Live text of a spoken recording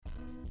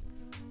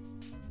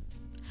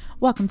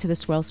Welcome to the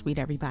Swirl Suite,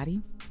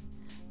 everybody.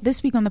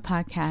 This week on the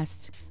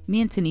podcast,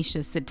 me and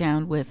Tanisha sit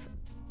down with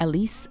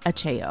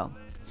Achayo.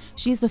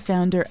 She's the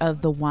founder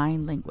of the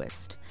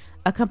Linguist,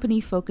 a company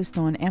focused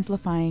on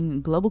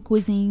amplifying global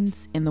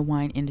cuisines in the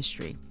wine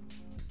industry.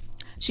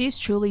 She is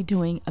truly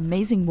doing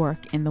amazing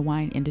work in the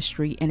wine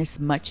industry and is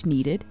much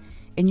needed,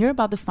 and you're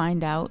about to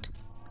find out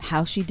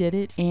how she did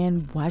it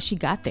and why she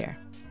got there.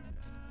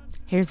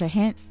 Here's a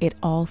hint, it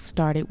all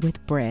started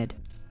with bread.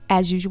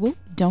 As usual,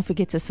 don't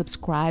forget to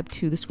subscribe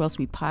to the Swirl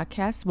Suite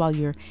podcast while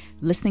you're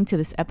listening to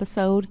this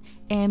episode,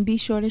 and be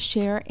sure to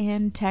share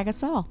and tag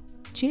us all.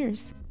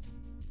 Cheers.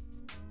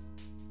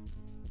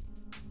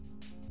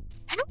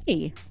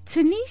 Hey,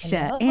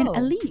 Tanisha and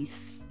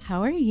Elise.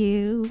 How are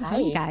you? Hi. How are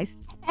you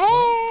guys?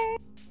 Hey.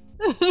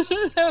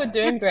 I'm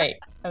doing great.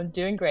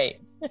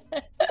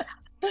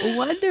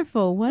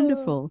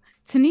 Wonderful.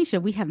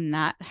 Tanisha, we have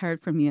not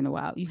heard from you in a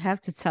while. You have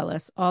to tell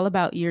us all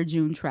about your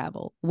June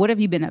travel. What have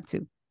you been up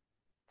to?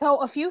 So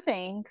a few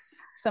things,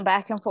 some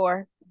back and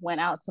forth,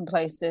 went out some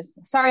places.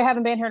 Sorry, I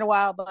haven't been here in a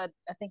while, but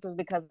I think it was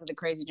because of the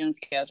crazy June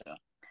schedule.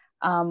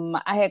 I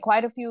had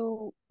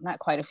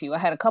I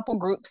had a couple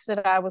groups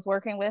that I was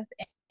working with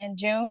in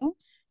June.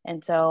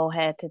 And so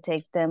had to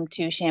take them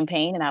to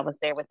Champaign, and I was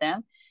there with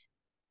them.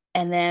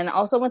 And then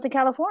also went to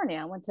California.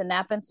 I went to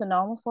Napa and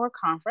Sonoma for a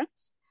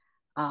conference,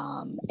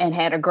 and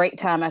had a great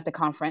time at the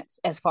conference.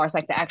 As far as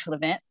like the actual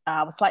events,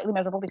 I was slightly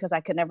miserable because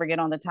I could never get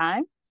on the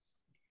time.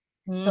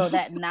 So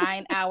that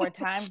 9-hour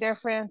time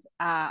difference,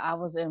 I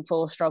was in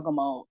full struggle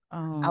mode.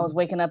 I was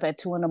waking up at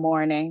 2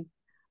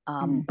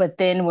 a.m. But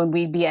then when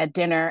we'd be at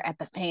dinner, at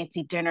the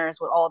fancy dinners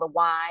with all the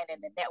wine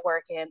and the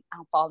networking,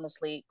 I'm falling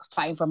asleep,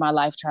 fighting for my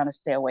life, trying to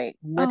stay awake,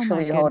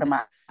 literally holding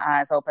my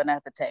eyes open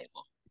at the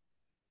table.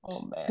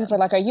 Oh man! People are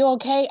like, "Are you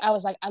okay?" I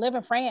was like, "I live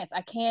in France.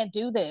 I can't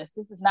do this.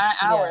 This is 9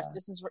 hours.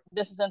 Yeah.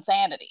 This is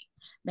insanity."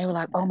 They were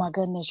like, "Oh my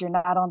goodness, you're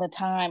not on the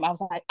time." I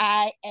was like,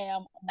 "I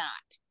am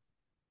not."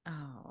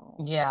 Oh,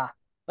 yeah.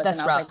 But That's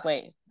then I was rough. like,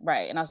 "Wait,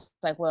 right?" And I was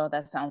like, "Well,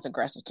 that sounds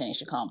aggressive. Tanisha,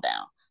 should calm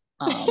down."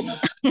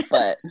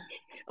 But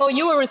oh,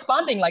 you were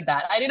responding like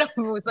that. I didn't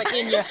know if it was like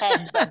in your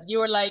head, but you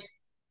were like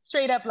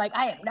straight up like,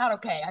 "I am not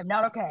okay. I'm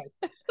not okay."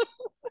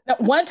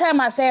 one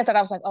time I said that,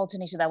 I was like, "Oh,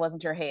 Tanisha, that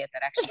wasn't your head.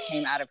 That actually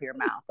came out of your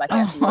mouth, like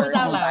as words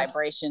and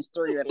vibrations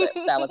through your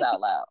lips. That was out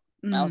loud."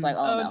 I was like,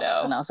 "Oh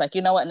no!" And I was like,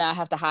 "You know what? Now I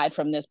have to hide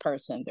from this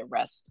person the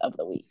rest of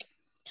the week."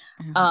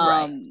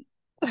 Right.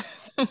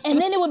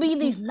 And then it would be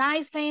these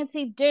nice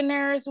fancy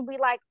dinners, would be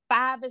like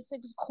 5 and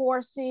 6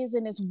 courses,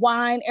 and it's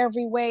wine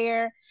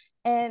everywhere.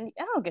 And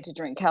I don't get to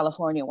drink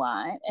California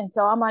wine. And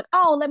so I'm like,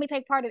 "Oh, let me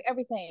take part in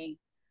everything."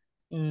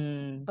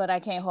 But I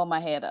can't hold my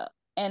head up.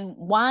 And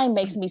wine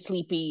makes me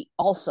sleepy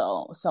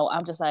also. So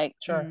I'm just like,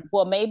 Sure.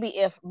 Well, maybe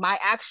if my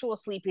actual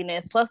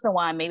sleepiness plus the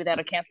wine, maybe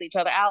that'll cancel each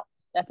other out.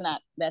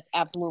 That's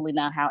absolutely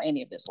not how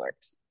any of this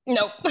works.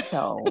 Nope.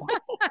 So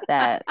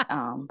that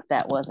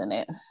wasn't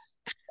it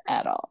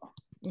at all.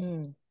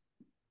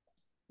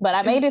 But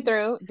I made it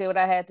through, did what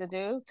I had to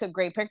do, took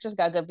great pictures,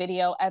 got good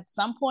video. At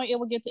some point it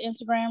will get to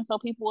Instagram so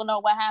people will know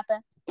what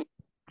happened.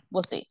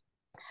 We'll see.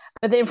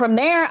 But then from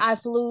there, I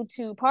flew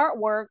to part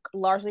work,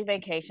 largely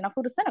vacation. I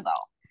flew to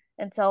Senegal.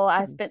 And so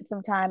I spent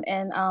some time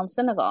in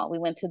Senegal. We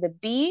went to the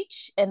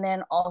beach and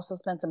then also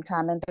spent some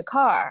time in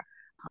Dakar.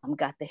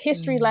 Got the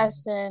history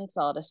lesson,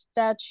 saw the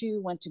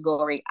statue, went to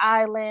Goree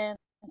Island.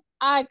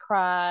 I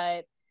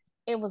cried.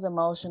 It was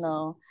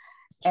emotional.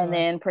 Sure. And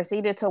then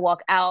proceeded to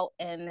walk out,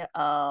 and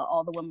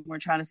all the women were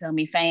trying to sell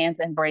me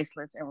fans and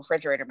bracelets and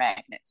refrigerator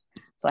magnets.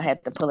 So I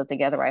had to pull it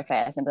together right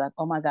fast and be like,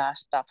 "Oh my gosh,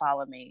 stop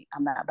following me.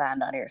 I'm not buying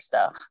none of your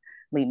stuff.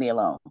 Leave me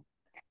alone."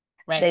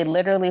 Right. They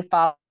literally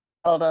followed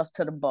us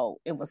to the boat.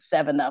 It was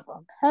 7 of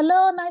them.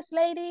 "Hello, nice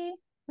lady.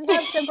 We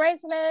have some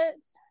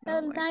bracelets."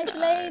 "Nice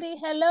lady.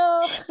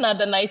 Hello." Not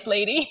the nice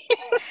lady.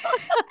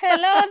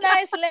 "Hello,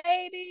 nice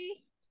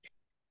lady."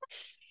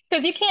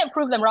 Because you can't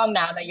prove them wrong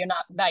now that you're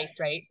not nice,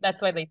 right? That's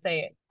why they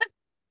say it.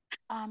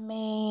 I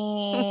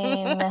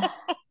mean,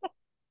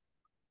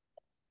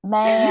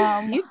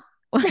 ma'am.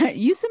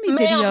 You sent me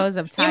videos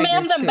of tigers, you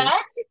ma'am them too.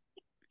 back?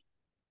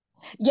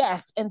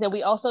 Yes, and then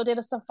we also did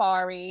a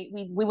safari.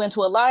 We went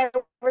to a lion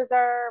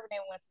reserve, and then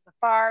we went to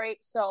safari.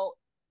 So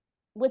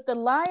with the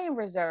lion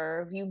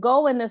reserve, you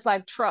go in this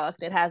like truck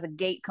that has a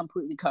gate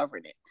completely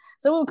covering it.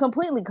 So we were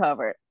completely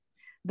covered.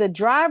 The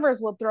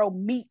drivers will throw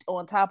meat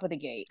on top of the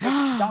gate.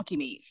 It's donkey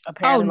meat.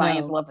 Apparently,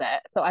 lions love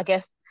that. So I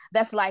guess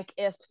that's like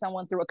if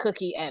someone threw a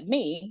cookie at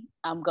me,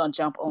 I'm gonna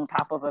jump on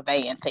top of a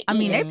van to eat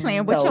it. They're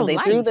playing with your life. So they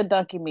threw the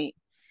donkey meat.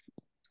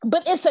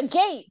 But it's a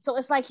gate, so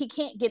it's like he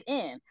can't get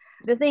in.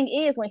 The thing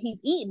is, when he's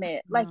eating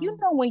it, like,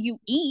 when you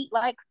eat,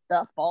 like,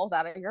 stuff falls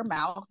out of your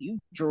mouth, you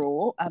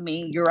drool. I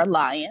mean, you're a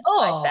lion.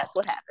 Like, that's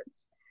what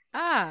happens.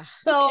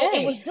 So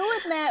it was doing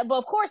that, but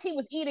of course he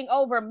was eating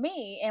over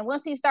me. And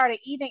once he started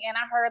eating and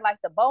I heard like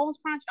the bones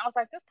crunch, I was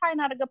like, "This is probably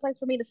not a good place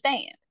for me to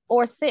stand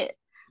or sit."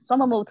 So I'm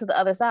gonna move to the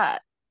other side.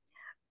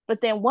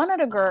 But then one of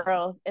the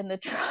girls in the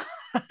truck,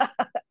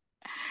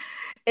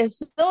 as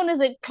soon as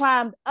it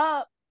climbed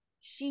up,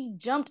 she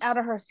jumped out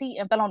of her seat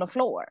and fell on the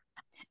floor.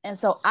 And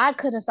so I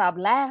couldn't stop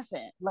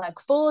laughing, like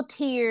full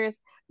tears,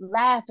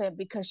 laughing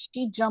because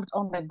she jumped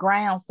on the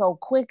ground so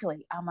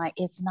quickly. I'm like,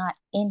 it's not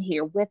in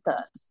here with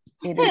us.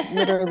 It is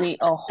literally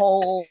a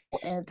whole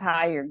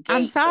entire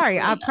I'm gate sorry.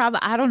 between us.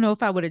 I don't know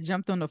if I would have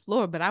jumped on the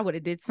floor, but I would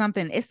have did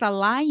something. It's a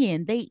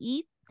lion.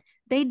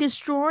 They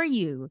destroy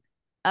you.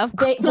 Of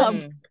course.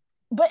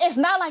 But it's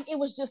not like it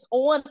was just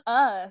on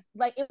us.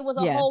 Like it was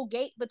a whole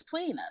gate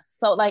between us.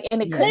 So like,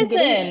 and it couldn't get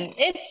in.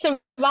 It's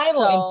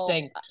survival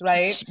instinct,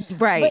 right?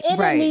 Right. But it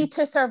didn't need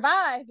to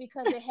survive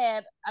because it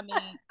had, I mean,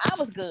 I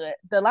was good.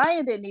 The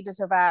lion didn't need to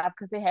survive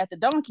because it had the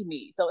donkey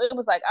meat. So it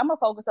was like, I'm gonna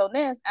focus on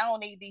this. I don't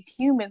need these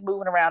humans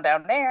moving around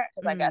down there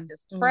because I got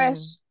this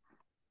fresh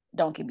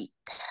donkey meat.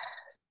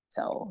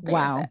 So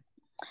there's that.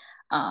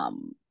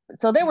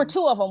 So there were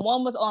two of them.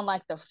 One was on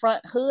like the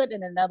front hood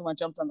and another one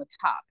jumped on the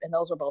top. And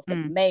those were both the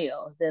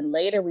males. Then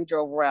later we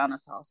drove around and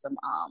saw some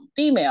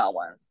female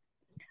ones.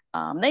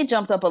 They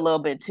jumped up a little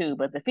bit too,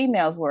 but the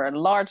females were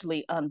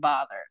largely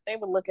unbothered. They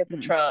would look at the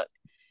truck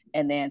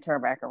and then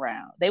turn back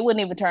around. They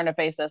wouldn't even turn their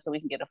face up so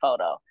we can get a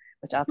photo,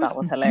 which I thought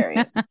was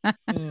hilarious.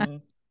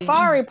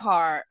 Safari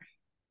park,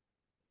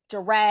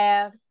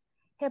 giraffes,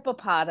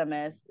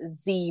 hippopotamus,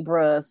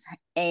 zebras,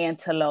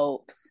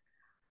 antelopes,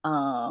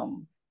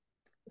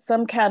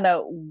 some kind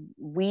of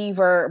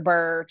weaver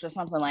birds or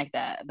something like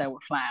that were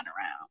flying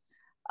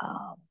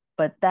around.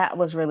 But that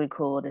was really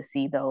cool to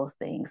see those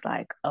things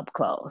like up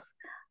close.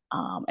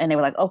 And they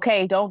were like,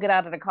 okay, don't get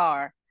out of the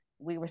car.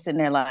 We were sitting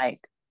there like,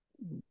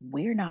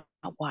 we're not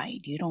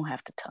white. You don't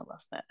have to tell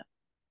us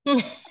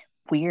that.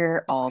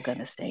 We're all going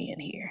to stay in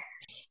here.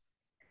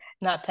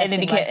 And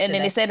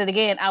then they said it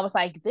again. I was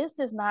like, this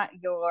is not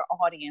your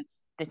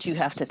audience that you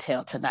have to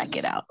tell to not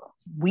get out.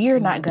 We're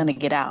not going to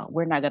get out.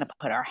 We're not going to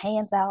put our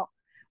hands out.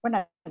 We're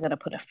not going to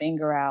put a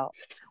finger out.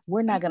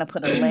 We're not going to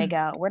put a leg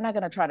out. We're not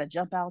going to try to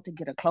jump out to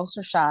get a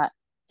closer shot.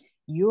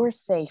 You're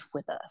safe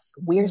with us.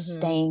 We're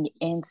staying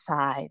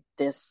inside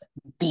this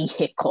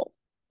vehicle.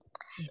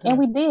 And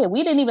we did.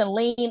 We didn't even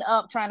lean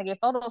up trying to get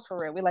photos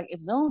for it. We're like, if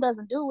Zoom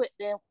doesn't do it,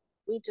 then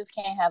we just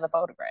can't have the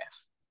photograph.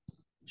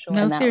 Sure.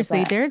 No,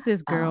 seriously, there's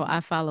this girl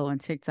I follow on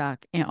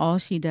TikTok, and all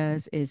she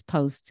does is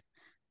post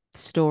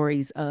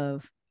stories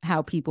of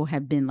how people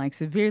have been like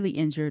severely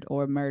injured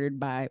or murdered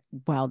by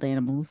wild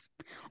animals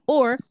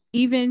or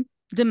even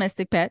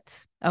domestic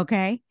pets.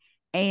 Okay.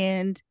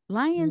 And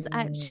lions,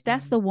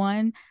 that's the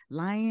one.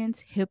 Lions,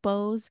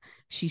 hippos.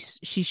 She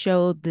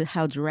showed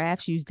how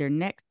giraffes use their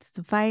necks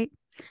to fight.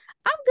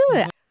 I'm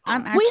good.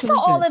 We saw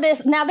all of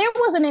this. Now there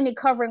wasn't any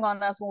covering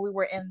on us when we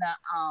were in the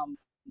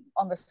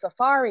on the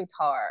safari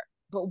park,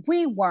 but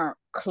we weren't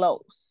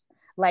close.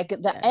 Like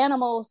the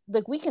animals,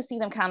 like we can see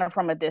them kind of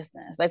from a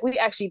distance. Like we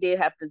actually did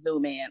have to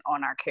zoom in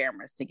on our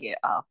cameras to get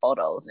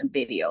photos and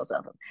videos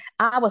of them.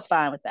 I was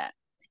fine with that.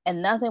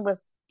 And nothing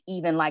was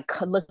even like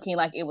looking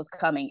like it was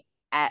coming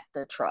at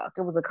the truck.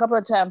 It was a couple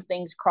of times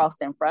things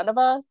crossed in front of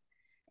us.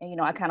 And, you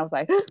know, I kind of was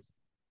like,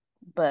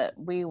 but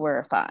we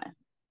were fine.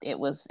 It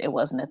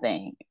wasn't a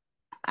thing.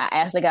 I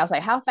asked the guy, I was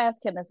like, how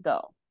fast can this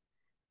go?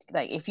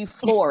 Like if you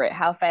floor it,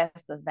 how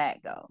fast does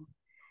that go?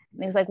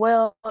 And he was like,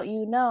 well,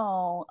 you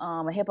know,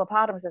 a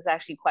hippopotamus is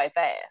actually quite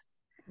fast.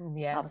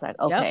 Yeah. I was like,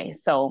 okay.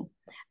 So,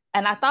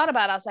 and I thought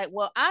about it. I was like,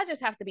 well, I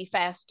just have to be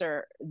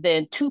faster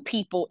than two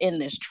people in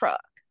this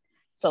truck.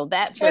 So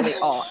that's really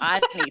all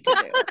I need to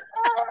do.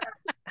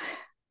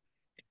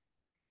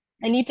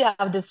 I need to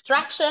have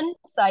distraction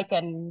so I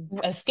can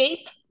escape.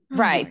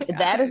 Right.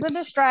 That is a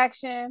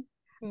distraction.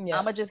 I'm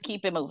going to just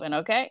keep it moving.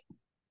 Okay.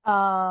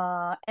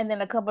 And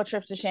then a couple of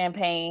trips to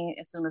Champagne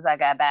as soon as I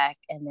got back.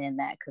 And then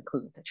that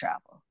concluded the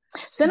travel.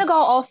 Senegal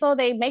also,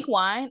 they make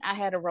wine. I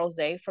had a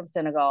rosé from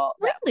Senegal.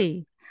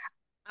 Really?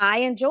 I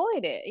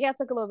enjoyed it. Yeah, I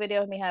took a little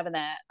video of me having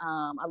that.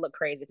 I looked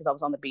crazy because I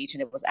was on the beach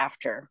and it was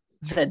after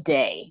the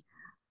day.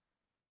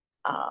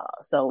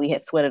 So we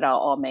had sweated out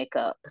all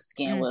makeup. The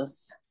skin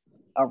was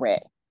a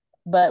wreck.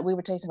 But we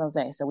were tasting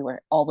rosé, so we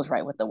were always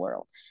right with the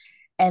world.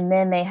 And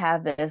then they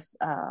have this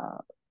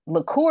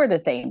liqueur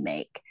that they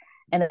make.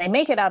 And they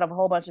make it out of a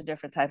whole bunch of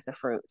different types of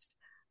fruits.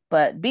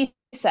 But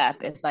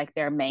B-sap is like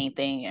their main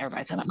thing.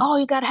 Everybody's telling me, oh,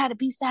 you gotta have a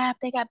B-sap.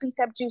 They got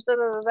B-sap juice. Blah,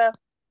 blah, blah.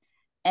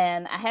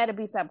 And I had a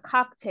B-sap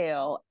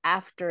cocktail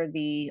after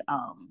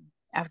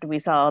after we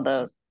saw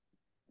the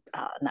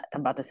I'm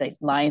about to say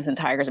lions and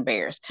tigers and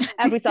bears.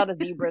 After we saw the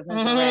zebras and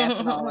giraffes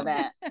and all of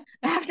that.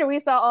 After we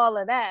saw all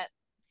of that,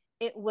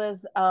 it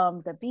was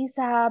the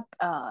B-sap,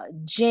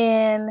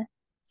 gin,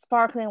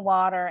 sparkling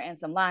water, and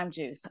some lime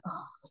juice.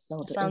 Oh,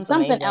 so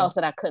something amazing. Else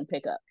that I couldn't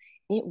pick up.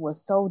 It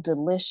was so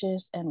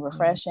delicious and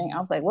refreshing. I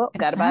was like, well,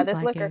 gotta buy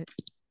this liquor.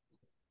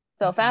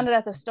 So I found it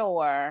at the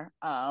store.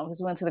 We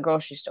went to the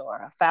grocery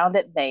store. I found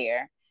it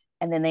there.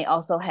 And then they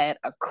also had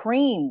a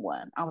cream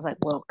one. I was like,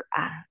 well,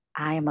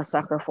 I am a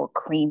sucker for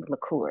cream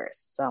liqueurs.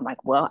 So I'm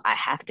like, well, I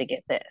have to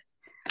get this.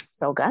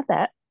 So got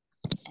that.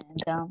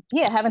 And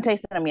haven't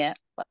tasted them yet.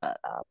 But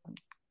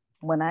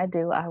when I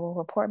do, I will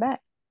report back.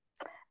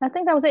 I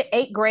think that was it.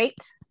 Ate great.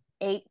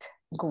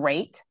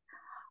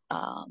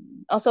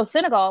 Also,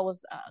 Senegal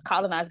was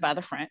colonized by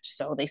the French,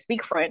 so they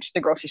speak French. The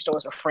grocery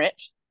stores are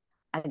French.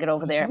 I get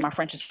over there, my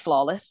French is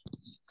flawless.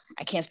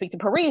 I can't speak to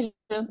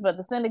Parisians, but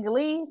the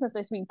Senegalese, since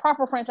they speak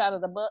proper French out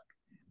of the book,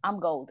 I'm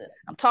golden.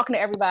 I'm talking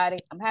to everybody.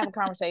 I'm having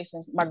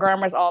conversations. My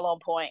grammar's all on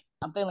point.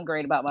 I'm feeling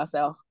great about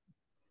myself.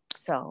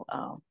 So,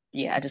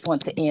 yeah, I just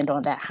want to end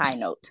on that high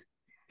note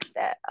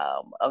that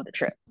of the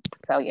trip.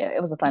 So, yeah,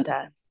 it was a fun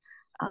time.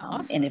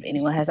 Awesome. And if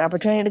anyone has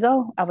opportunity to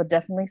go, I would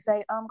definitely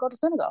say go to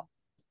Senegal.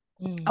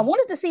 I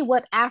wanted to see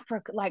what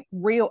Africa, like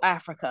real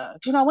Africa.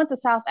 You know, I went to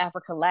South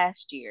Africa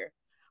last year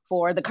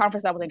for the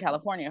conference I was in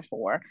California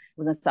for. It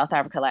was in South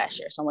Africa last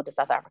year. So I went to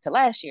South Africa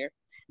last year.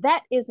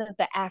 That isn't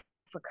the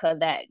Africa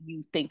that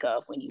you think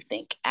of when you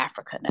think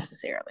Africa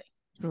necessarily.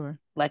 Sure.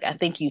 Like I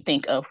think you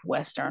think of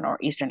Western or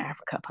Eastern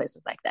Africa,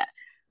 places like that.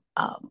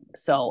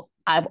 So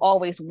I've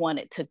always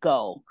wanted to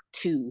go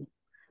to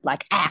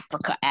like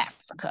Africa.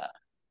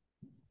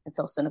 And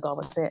so Senegal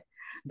was it.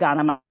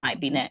 Ghana might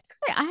be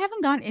next. I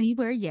haven't gone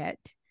anywhere yet.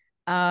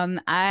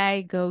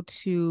 I go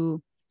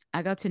to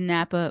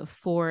Napa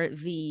for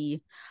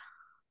the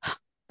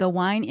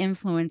wine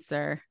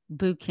influencer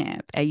boot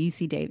camp at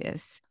UC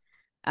Davis.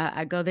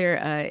 I go there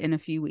in a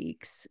few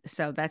weeks,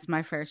 so that's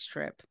my first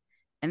trip,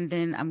 and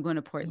then I'm going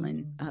to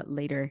Portland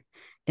later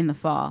in the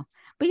fall.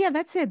 But yeah,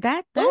 that's it.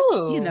 That's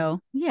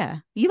yeah.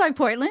 You like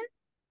Portland?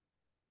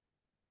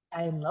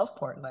 I love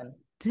Portland.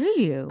 Do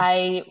you?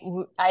 I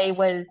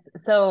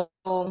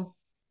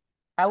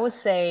would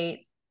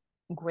say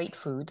great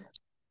food.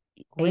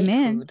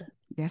 Amen. Food.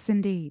 Yes,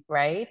 indeed.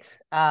 Right.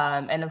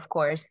 And of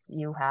course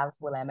you have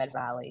Willamette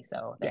Valley,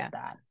 so there's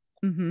that.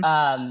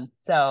 Mm-hmm.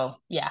 So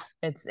yeah,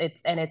 it's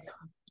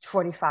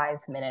 45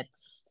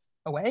 minutes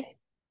away.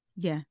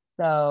 Yeah.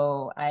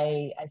 So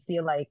I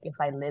feel like if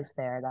I lived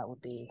there, that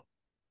would be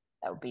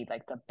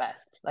like the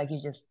best. Like you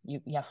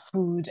have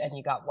food and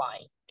you got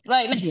wine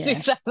right next to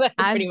each other.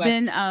 I've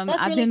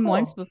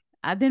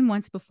been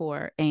once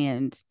before,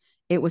 and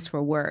it was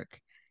for work,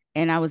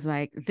 and I was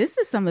like, this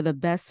is some of the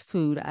best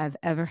food I've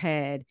ever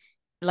had,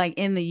 like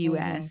in the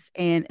US.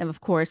 And of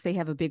course they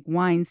have a big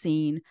wine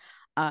scene,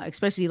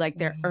 especially like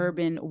their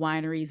urban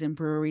wineries and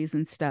breweries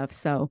and stuff.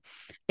 So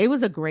it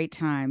was a great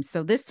time.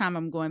 So this time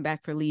I'm going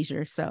back for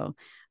leisure, so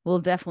we'll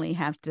definitely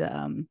have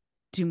to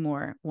do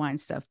more wine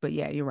stuff. But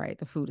yeah, you're right,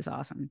 the food is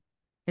awesome.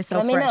 It's so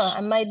fresh. Let me know.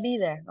 I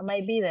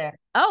might be there.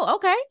 Oh,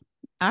 okay.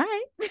 All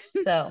right.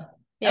 So,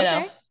 you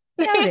know.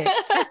 Noted.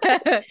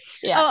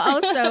 Yeah. Oh,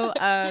 also,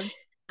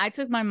 I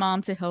took my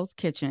mom to Hell's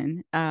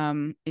Kitchen.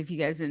 If you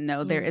guys didn't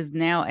know, there is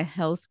now a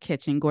Hell's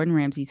Kitchen, Gordon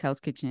Ramsay's Hell's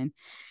Kitchen,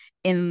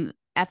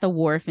 at the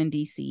Wharf in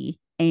DC.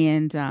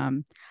 And I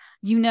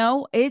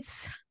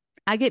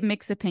get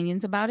mixed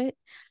opinions about it.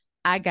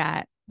 I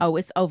got,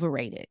 it's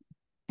overrated.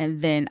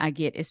 And then I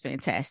get, it's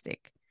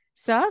fantastic.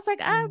 So I was like,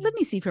 let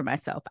me see for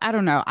myself. I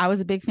don't know. I was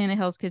a big fan of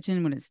Hell's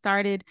Kitchen when it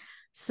started.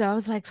 So I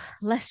was like,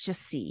 let's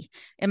just see.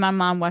 And my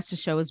mom watched the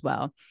show as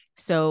well.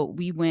 So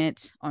we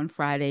went on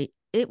Friday.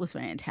 It was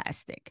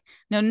fantastic.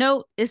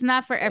 No, it's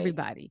not for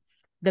everybody.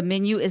 The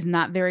menu is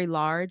not very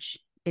large.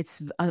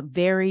 It's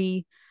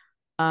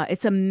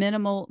it's a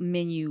minimal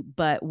menu,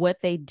 but what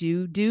they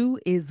do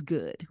is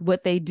good.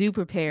 What they do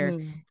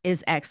prepare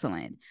is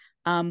excellent.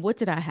 What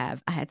did I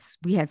have?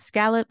 We had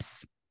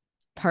scallops.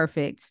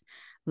 Perfect.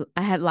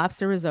 I had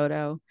lobster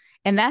risotto.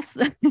 And that's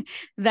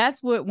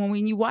what,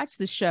 when you watch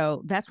the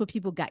show, that's what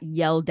people got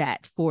yelled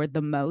at for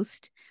the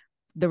most,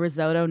 the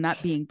risotto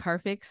not being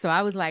perfect. So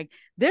I was like,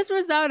 this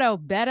risotto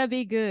better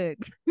be good.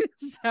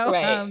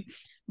 So,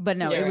 but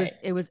no,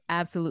 it was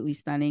absolutely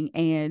stunning,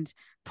 and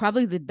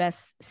probably the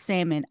best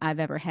salmon I've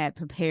ever had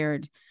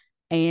prepared.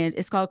 And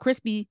it's called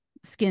crispy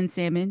skin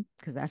salmon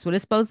because that's what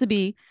it's supposed to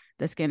be.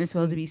 The skin is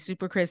supposed to be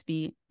super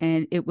crispy,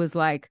 and it was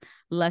like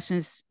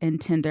luscious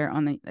and tender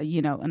on the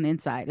on the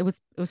inside. It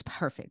was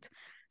perfect.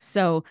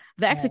 So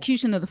the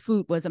execution of the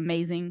food was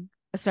amazing.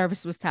 The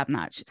service was top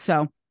notch.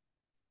 So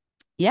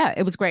yeah,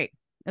 it was great.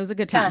 It was a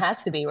good time. It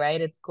has to be, right?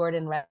 It's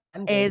Gordon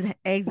Ramsay.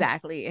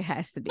 Exactly. It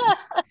has to be.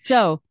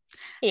 So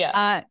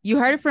yeah, you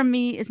heard it from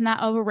me. It's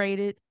not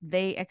overrated.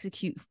 They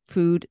execute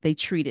food. They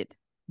treat it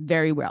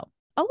very well.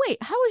 Oh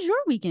wait, how was your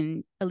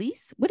weekend,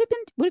 Elise? What have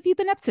you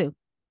been up to?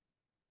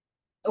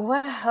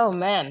 Well, oh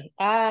man,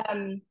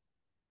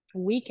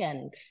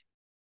 weekend.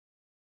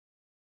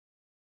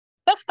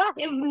 I have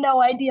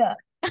no idea.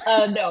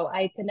 No,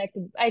 I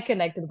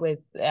connected with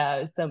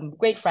some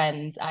great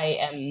friends. I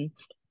am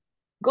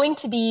going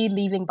to be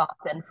leaving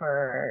Boston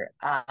for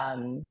a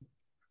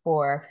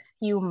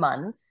few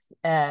months.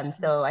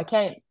 So I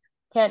can't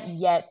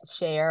yet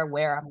share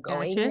where I'm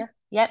going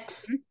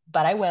yet,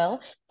 but I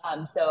will.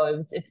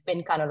 So it's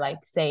been kind of like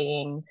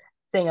saying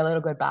a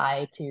little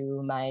goodbye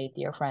to my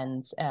dear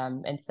friends.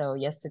 And so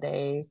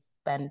yesterday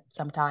spent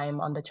some time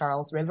on the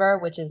Charles River,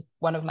 which is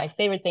one of my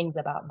favorite things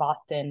about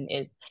Boston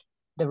is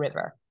the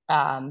river.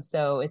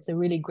 So it's a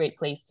really great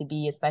place to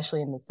be,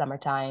 especially in the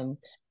summertime,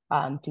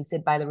 to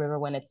sit by the river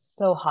when it's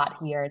so hot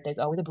here. There's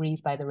always a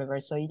breeze by the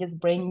river. So you just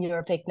bring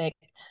your picnic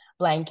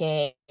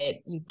blanket,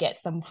 you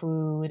get some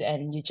food,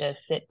 and you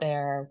just sit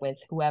there with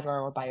whoever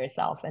or by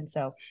yourself. And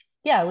so,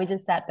 yeah, we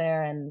just sat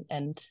there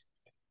and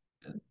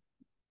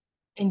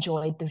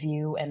enjoyed the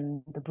view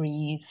and the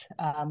breeze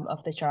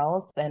of the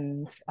Charles.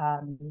 And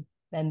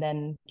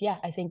then, yeah,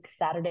 I think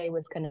Saturday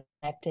was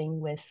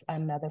connecting with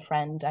another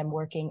friend. I'm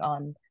working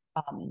on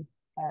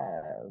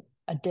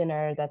a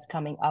dinner that's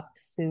coming up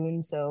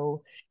soon.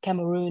 So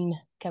Cameroon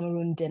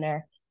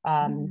dinner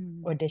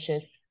or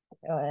dishes.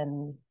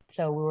 And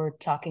so we were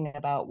talking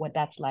about what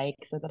that's like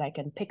so that I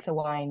can pick the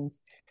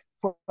wines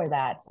for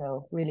that.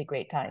 So really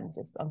great time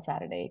just on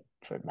Saturday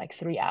for like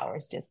 3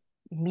 hours, just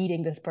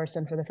meeting this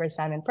person for the first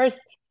time in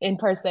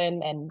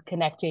person and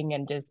connecting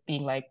and just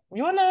being like,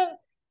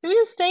 do we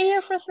just stay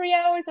here for 3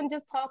 hours and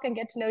just talk and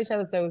get to know each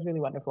other? So it was really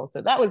wonderful.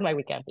 So that was my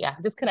weekend. Yeah,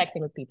 just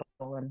connecting with people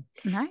and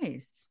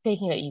nice,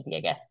 taking it easy, I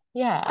guess.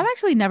 Yeah, I've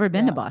actually never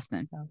been to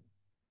Boston.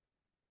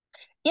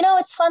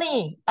 It's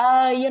funny.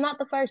 You're not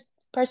the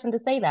first person to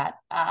say that.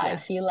 I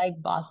feel like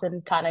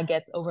Boston kind of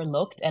gets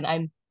overlooked, and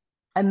I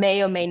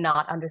may or may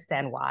not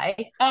understand why.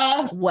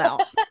 Well,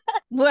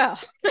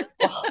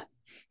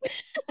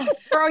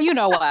 girl, you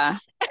know why.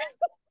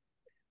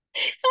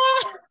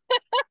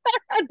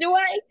 Do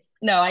I?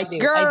 No, I do.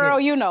 Girl,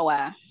 you know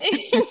why.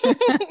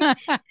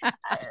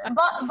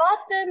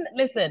 Boston,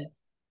 listen,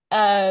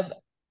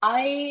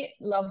 I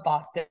love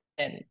Boston.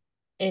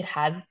 It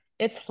has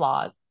its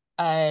flaws,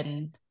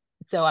 and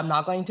so I'm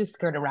not going to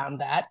skirt around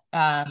that.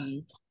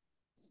 And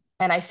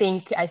I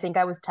think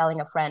I was telling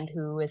a friend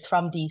who is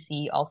from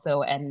DC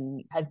also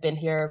and has been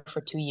here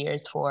for 2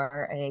 years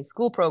for a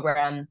school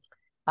program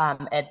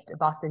at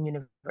Boston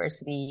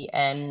University.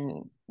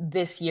 And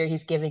this year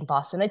he's giving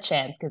Boston a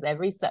chance because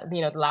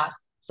the last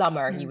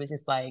summer he was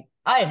just like,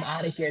 I am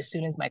out of here as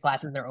soon as my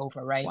classes are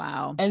over, right?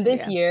 Wow. And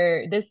this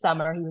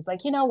summer, he was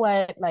like, you know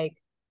what? Like,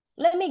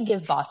 let me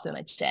give Boston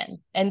a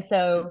chance. And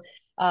so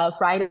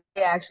Friday,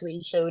 I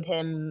actually showed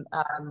him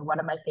one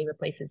of my favorite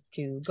places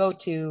to go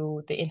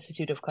to, the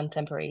Institute of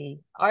Contemporary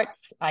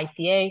Arts,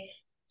 ICA.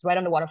 It's right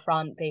on the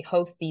waterfront. They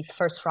host these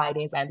First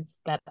Friday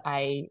events that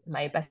my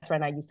best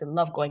friend and I used to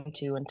love going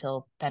to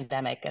until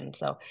pandemic. And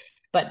so,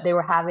 but they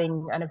were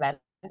having an event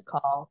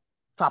called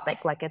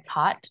Tropic Like It's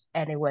Hot,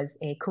 and it was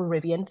a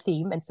Caribbean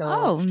theme. And so,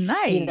 oh,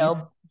 nice.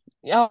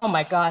 Oh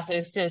my gosh,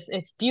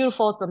 it's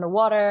beautiful. It's on the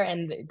water,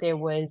 and there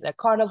was a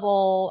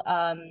carnival,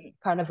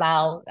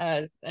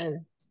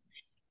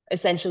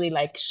 essentially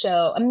like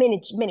a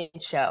mini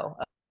show,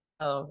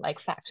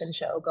 like fashion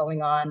show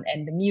going on,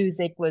 and the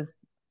music was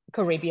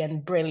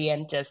Caribbean,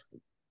 brilliant. Just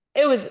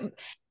it was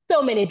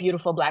so many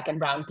beautiful Black and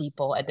brown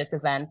people at this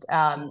event,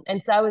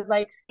 and so I was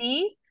like,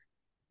 see,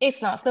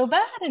 it's not so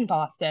bad in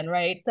Boston,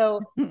 right? So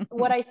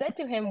what I said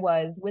to him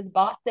was, with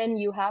Boston,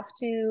 you have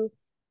to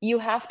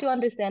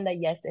understand that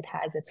yes, it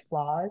has its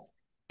flaws,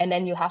 and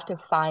then you have to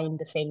find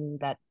the thing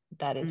that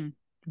is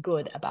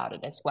good about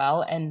it as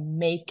well, and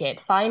make it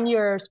find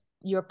your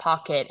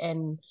pocket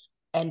and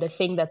the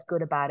thing that's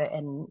good about it,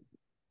 and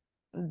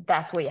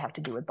that's what you have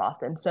to do with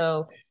Boston.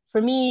 So for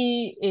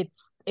me,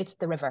 it's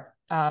the river.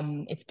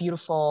 It's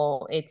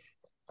beautiful. It's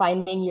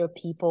finding your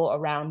people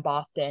around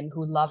Boston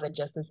who love it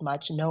just as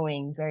much,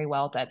 knowing very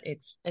well that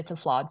it's a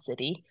flawed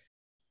city.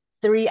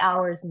 3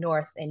 hours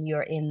north and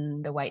you're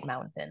in the White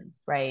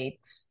Mountains, right?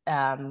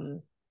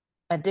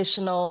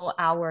 Additional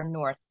hour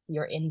north,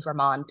 you're in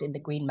Vermont in the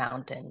Green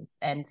Mountains.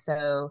 And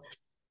so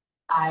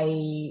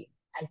I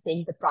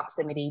think the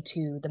proximity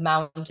to the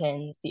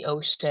mountains, the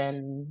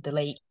ocean, the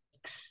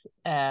lakes,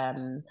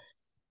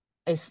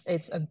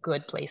 it's a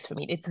good place for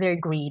me. It's very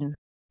green.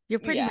 You're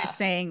pretty much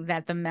saying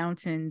that the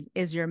mountains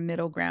is your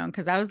middle ground,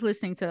 because I was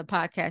listening to the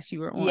podcast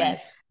you were on,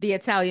 the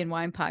Italian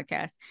wine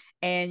podcast,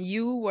 and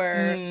you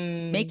were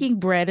making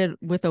bread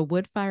with a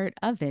wood-fired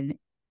oven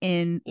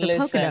in the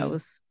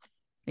Poconos.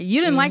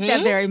 You didn't like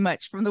that very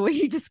much from the way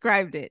you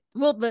described it.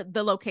 Well,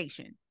 the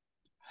location.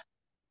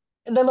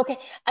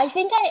 I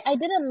think I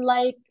didn't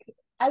like.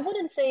 I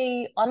wouldn't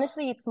say,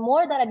 honestly, it's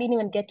more that I didn't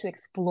even get to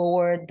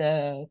explore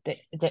the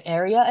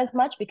area as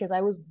much because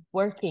I was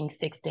working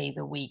 6 days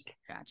a week.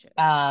 Gotcha.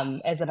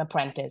 As an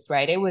apprentice,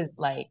 right? It was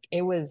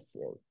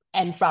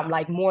and from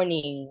like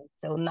morning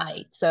till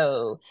night.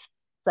 So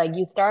like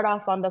you start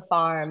off on the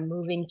farm,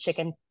 moving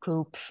chicken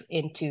coop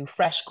into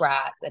fresh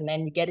grass, and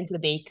then you get into the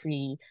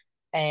bakery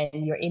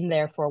and you're in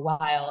there for a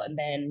while. And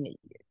then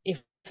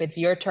if it's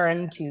your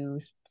turn to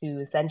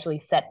essentially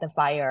set the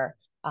fire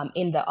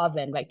in the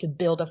oven, like to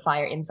build a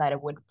fire inside a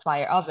wood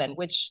fire oven,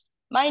 which,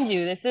 mind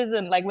you, this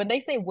isn't like when they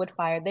say wood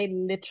fire, they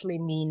literally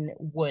mean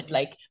wood.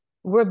 Like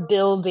we're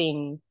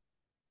building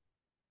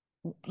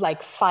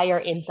like fire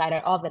inside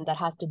an oven that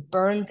has to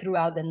burn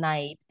throughout the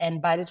night.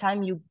 And by the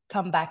time you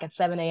come back at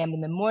 7 a.m.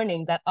 in the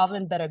morning, that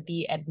oven better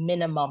be at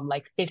minimum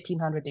like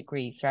 1,500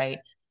 degrees, right?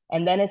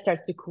 And then it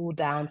starts to cool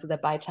down so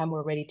that by the time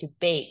we're ready to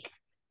bake,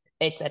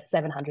 it's at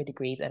 700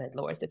 degrees and it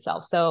lowers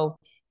itself. So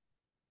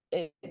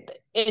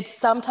it's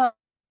sometimes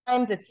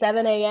it's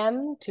 7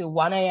 a.m. to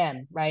 1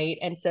 a.m., right?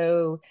 And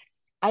so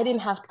I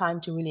didn't have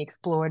time to really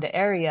explore the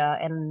area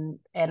and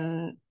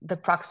the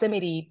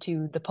proximity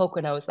to the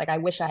Poconos. Like I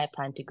wish I had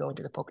time to go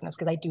into the Poconos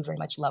because I do very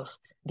much love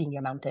being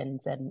near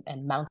mountains and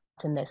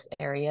mountainous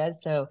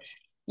areas. So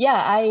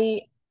yeah,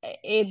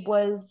 it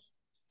was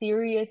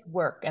serious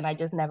work and I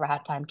just never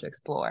had time to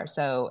explore.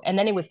 So and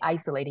then it was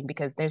isolating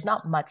because there's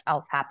not much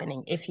else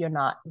happening if you're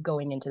not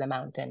going into the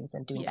mountains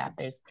and doing that.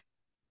 There's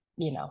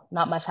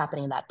not much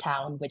happening in that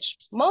town, which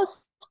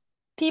most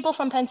people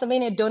from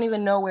Pennsylvania don't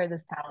even know where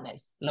this town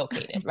is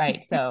located,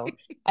 right? So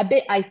a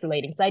bit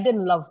isolating. So I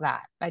didn't love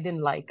that. I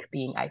didn't like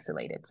being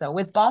isolated. So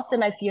with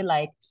Boston, I feel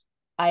like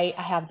I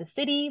have the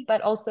city,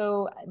 but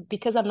also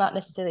because I'm not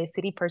necessarily a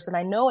city person,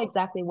 I know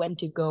exactly when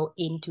to go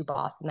into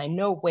Boston. I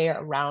know where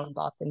around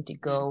Boston to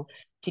go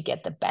to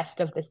get the best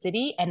of the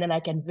city. And then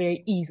I can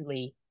very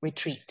easily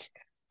retreat.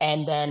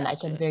 And then I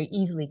can very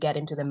easily get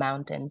into the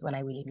mountains when I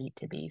really need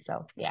to be.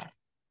 So yeah.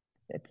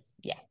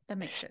 That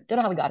makes sense. Don't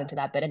know how we got into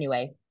that, but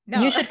anyway,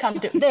 no. You should come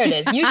to there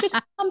it is. You should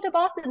come to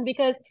Boston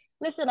because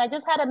listen, I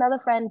just had another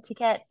friend,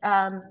 Tiket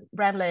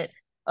Brandlet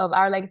of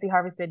Our Legacy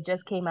Harvested,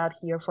 just came out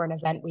here for an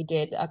event we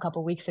did a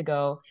couple weeks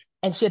ago,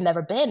 and she had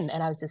never been.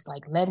 And I was just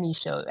like, let me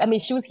show. I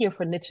mean, she was here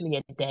for literally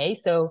a day,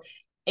 so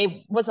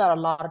it was not a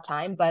lot of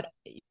time, but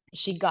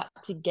she got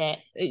to get.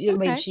 I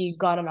mean, she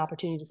got an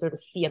opportunity to sort of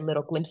see a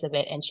little glimpse of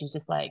it, and she was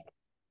just like,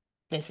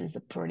 this is a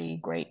pretty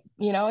great,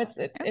 you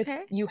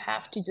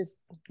have to just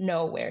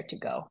know where to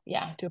go,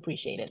 to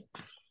appreciate it.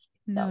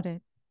 Noted.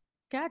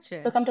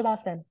 Gotcha. So come to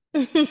Boston.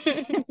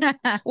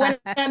 when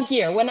I'm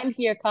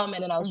here, come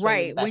and I'll show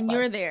you the best when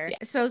you're there. Yeah.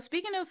 So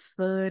speaking of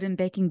food and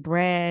baking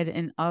bread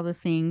and all the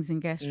things in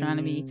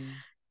gastronomy,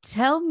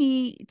 tell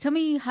me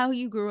how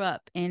you grew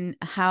up and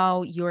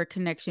how your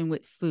connection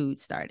with food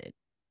started.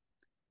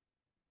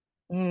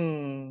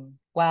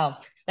 Wow,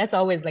 that's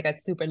always like a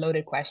super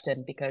loaded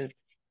question because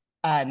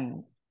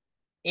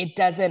it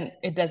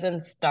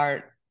doesn't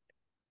start.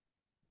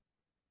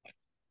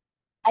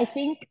 I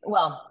think,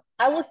 well,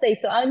 I will say,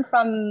 so I'm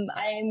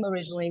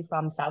originally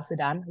from South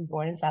Sudan. I was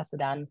born in South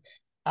Sudan,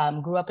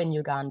 grew up in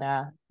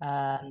Uganda.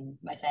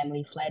 My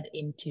family fled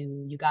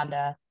into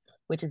Uganda,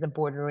 which is a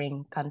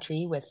bordering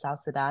country with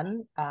South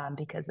Sudan,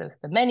 because of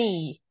the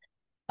many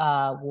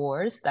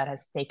wars that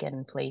has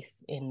taken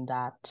place in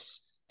that,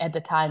 at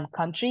the time,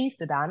 country,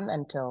 Sudan,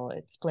 until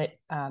it split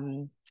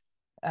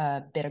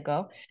a bit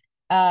ago.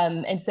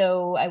 And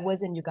so I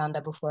was in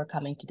Uganda before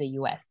coming to the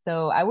US.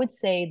 So I would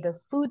say the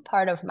food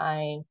part of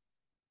my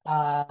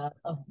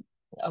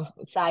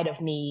side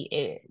of me,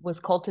 it was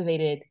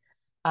cultivated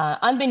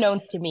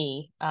unbeknownst to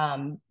me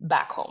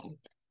back home.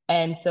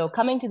 And so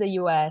coming to the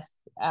US,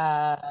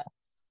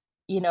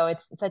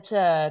 it's such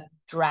a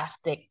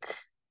drastic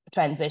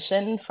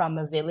transition from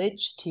a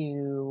village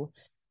to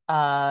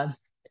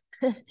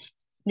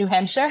New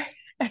Hampshire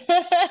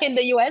in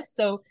the US.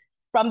 So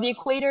from the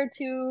equator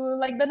to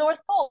like the North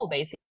Pole,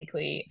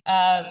 basically.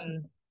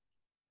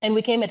 And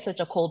we came at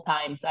such a cold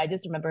time. So I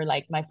just remember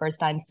like my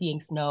first time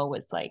seeing snow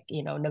was like,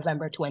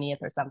 November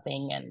 20th or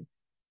something. And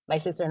my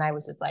sister and I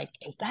was just like,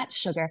 is that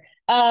sugar?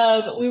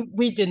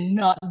 We did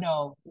not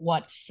know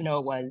what snow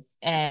was.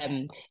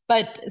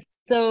 But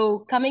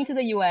so coming to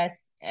the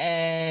US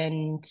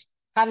and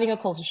having a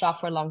culture shock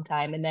for a long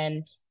time. And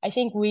then I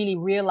think really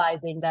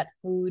realizing that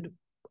food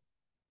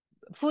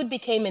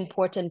became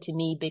important to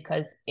me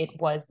because it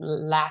was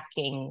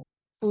lacking.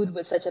 Food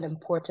was such an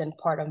important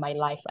part of my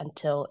life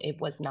until it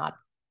was not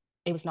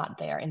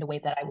there in the way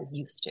that I was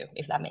used to,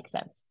 if that makes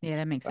sense. Yeah,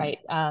 that makes sense.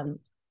 Right.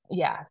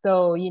 Yeah.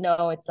 So,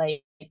 it's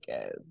like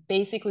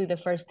basically the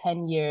first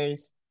 10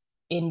 years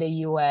in the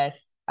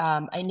US,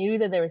 I knew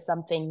that there were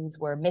some things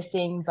were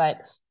missing, but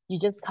you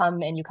just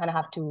come and you kind of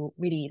have to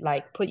really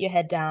like put your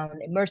head down,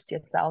 immerse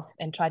yourself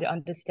and try to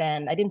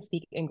understand. I didn't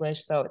speak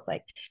English, so it's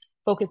like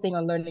focusing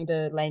on learning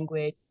the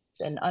language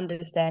and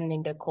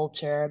understanding the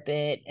culture a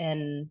bit,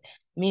 and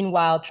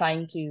meanwhile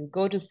trying to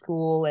go to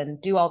school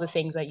and do all the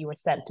things that you were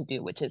sent to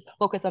do, which is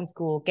focus on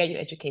school, get your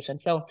education.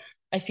 So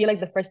I feel like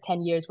the first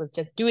 10 years was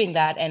just doing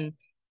that. And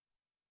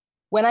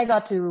when I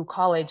got to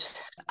college,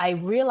 I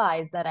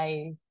realized that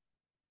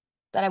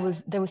there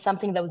was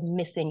something that was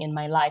missing in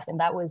my life,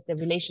 and that was the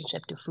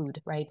relationship to food,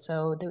 right?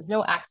 So there was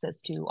no access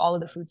to all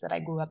of the foods that I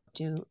grew up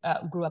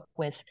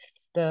with,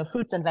 the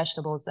fruits and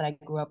vegetables that I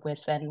grew up with.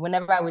 And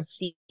whenever I would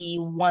see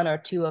one or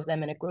two of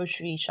them in a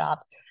grocery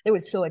shop, they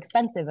were so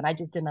expensive, and I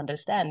just didn't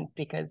understand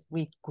because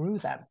we grew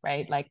them,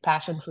 right? Like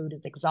passion fruit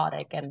is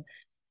exotic, and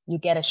you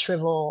get a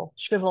shrivel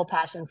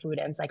passion fruit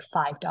and it's like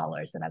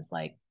 $5. And I was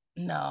like,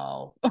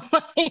 no,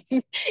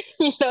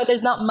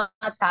 there's not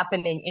much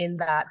happening in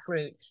that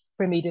fruit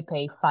for me to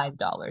pay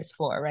 $5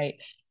 for, right?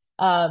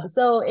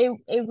 So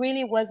it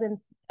really wasn't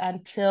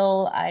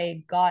until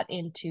I got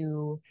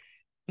into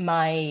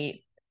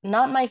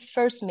not my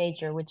first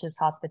major, which is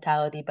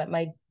hospitality, but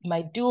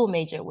my dual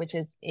major, which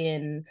is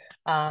in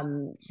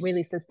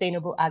really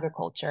sustainable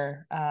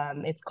agriculture.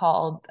 It's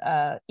called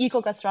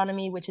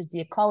eco-gastronomy, which is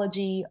the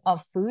ecology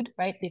of food,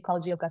 right? The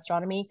ecology of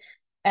gastronomy.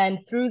 And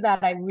through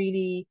that, I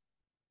really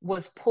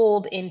was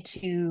pulled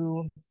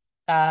into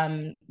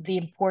the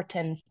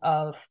importance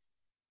of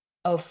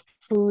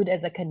food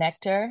as a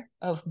connector,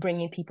 of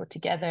bringing people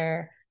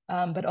together,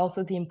 but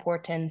also the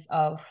importance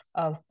of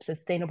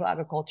sustainable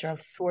agriculture, of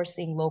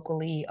sourcing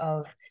locally,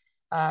 of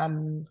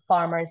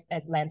farmers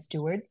as land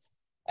stewards.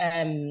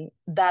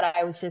 That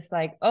I was just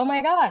like, oh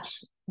my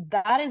gosh,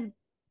 that is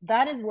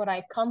what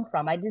I come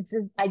from. I just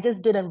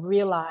didn't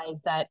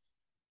realize that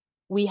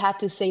we had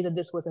to say that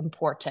this was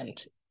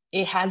important.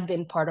 It has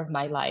been part of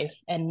my life,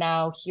 and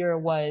now here it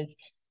was.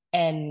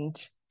 And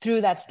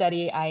through that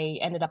study, I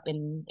ended up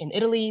in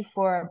Italy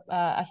for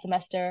a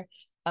semester.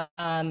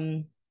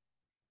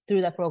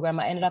 Through that program,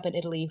 I ended up in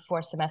Italy for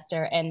a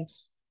semester, and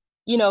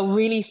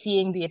really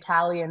seeing the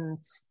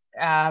Italians.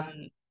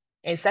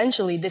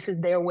 Essentially, this is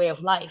their way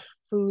of life.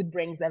 Food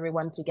brings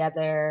everyone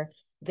together.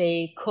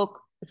 They cook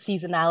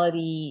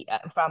seasonality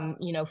from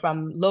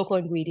local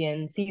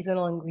ingredients,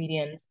 seasonal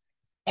ingredients,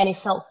 and it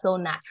felt so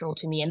natural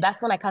to me. And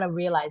that's when I kind of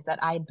realized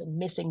that I'd been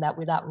missing that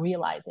without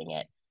realizing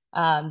it.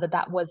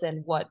 That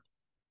wasn't what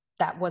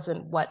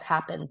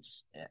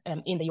happens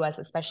in the US,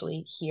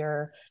 especially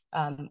here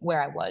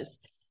where I was.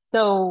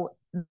 So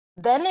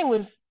then it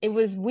was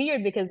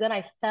weird because then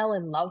I fell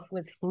in love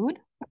with food,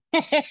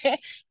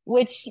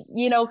 which,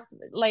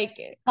 like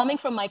coming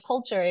from my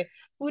culture,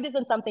 food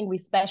isn't something we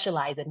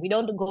specialize in. We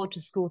don't go to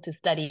school to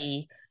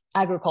study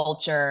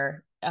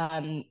agriculture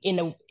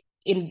in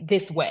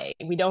this way.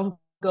 We don't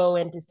go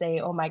in to say,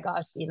 oh my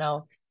gosh,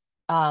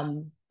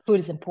 food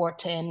is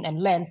important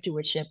and land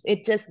stewardship.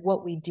 It's just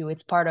what we do.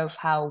 It's part of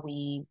how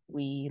we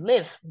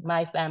live.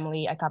 My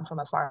family, I come from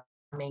a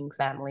farming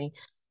family.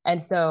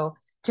 And so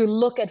to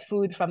look at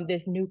food from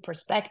this new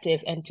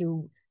perspective and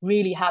to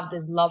really have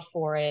this love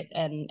for it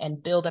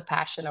and build a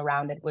passion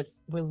around it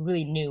was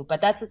really new.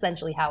 But that's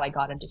essentially how I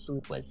got into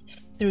food, was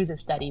through the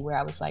study, where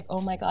I was like, oh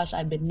my gosh,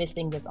 I've been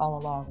missing this all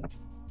along.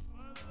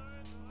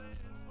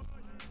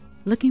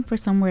 Looking for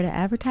somewhere to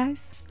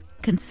advertise?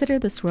 Consider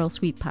the Swirl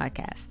Suite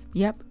podcast.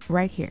 Yep,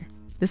 right here.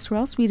 The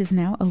Swirl Suite is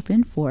now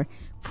open for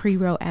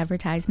pre-roll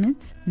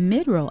advertisements,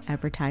 mid-roll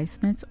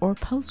advertisements, or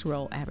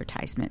post-roll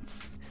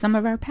advertisements. Some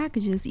of our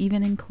packages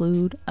even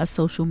include a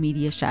social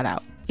media shout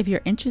out. If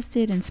you're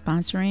interested in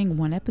sponsoring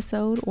one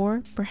episode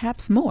or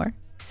perhaps more,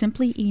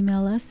 simply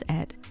email us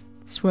at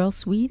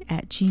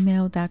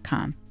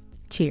swirlsuite@gmail.com.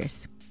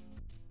 Cheers.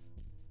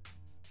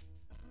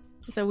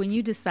 So when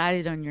you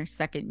decided on your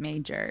second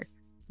major,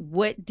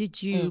 what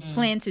did you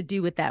plan to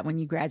do with that when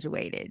you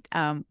graduated?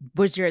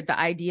 Was the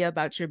idea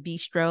about your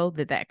bistro,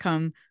 did that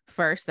come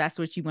first? That's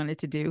what you wanted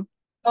to do?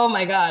 Oh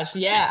my gosh,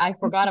 yeah, I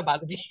forgot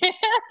about it.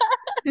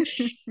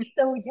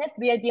 So yes,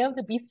 the idea of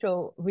the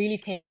bistro really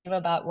came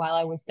about while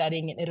I was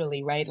studying in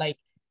Italy, right? Like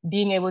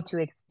being able to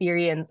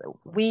experience,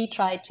 we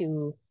try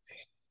to,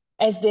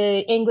 as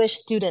the English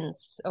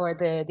students or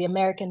the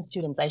American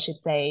students, I should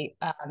say,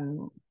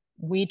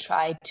 we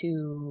try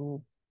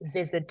to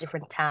visit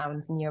different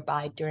towns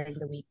nearby during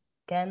the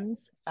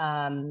weekends.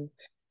 And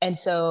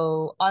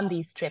so on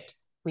these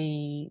trips,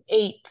 we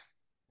ate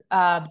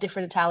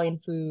different Italian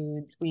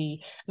foods.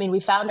 We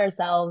found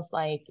ourselves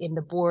like in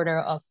the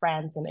border of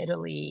France and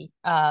Italy,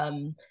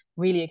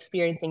 really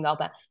experiencing all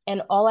that.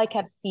 And all I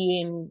kept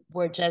seeing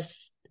were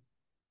just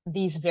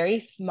these very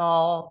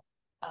small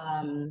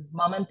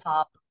mom and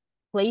pop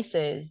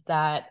places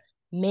that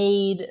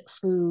made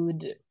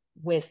food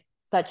with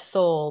such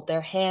soul. Their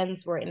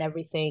hands were in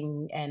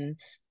everything, and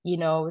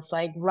it's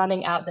like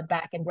running out the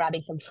back and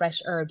grabbing some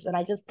fresh herbs. And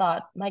I just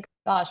thought, my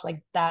gosh,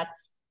 like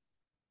that's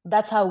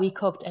how we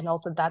cooked, and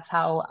also that's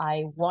how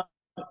I want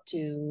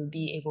to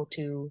be able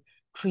to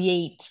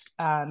create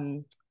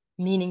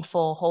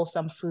meaningful,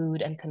 wholesome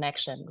food and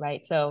connection,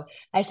 right? So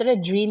I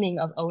started dreaming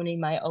of owning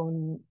my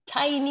own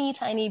tiny,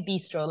 tiny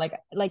bistro,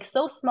 like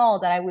so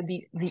small that I would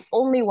be the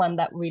only one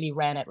that really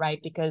ran it,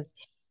 right? Because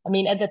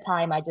at the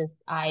time, I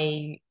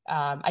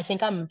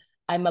think I'm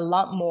a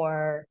lot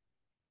more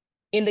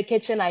in the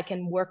kitchen. I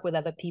can work with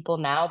other people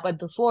now, but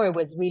before it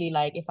was really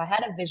like if I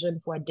had a vision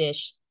for a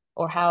dish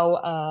or how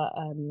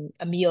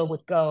a meal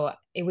would go,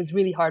 it was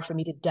really hard for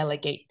me to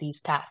delegate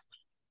these tasks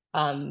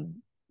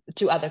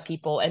to other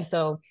people. And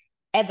so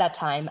at that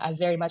time, I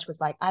very much was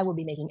like, I will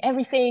be making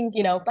everything,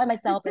 by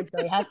myself. And so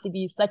it has to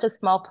be such a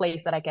small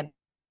place that I can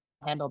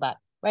handle that,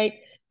 right?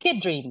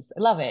 Kid dreams,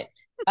 I love it.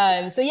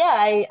 So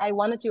yeah, I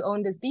wanted to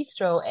own this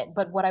bistro,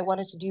 but what I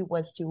wanted to do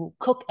was to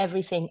cook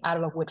everything out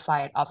of a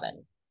wood-fired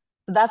oven.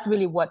 So that's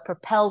really what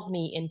propelled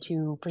me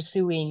into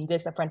pursuing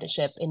this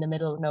apprenticeship in the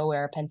middle of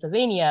nowhere,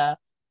 Pennsylvania,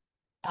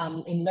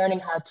 in learning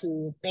how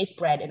to bake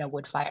bread in a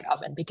wood-fired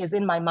oven. Because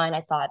in my mind,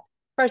 I thought,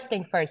 first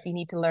thing first, you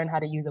need to learn how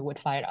to use a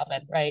wood-fired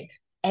oven, right?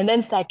 And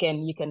then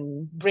second, you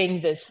can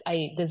bring this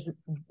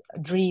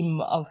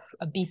dream of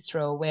a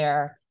bistro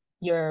where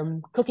you're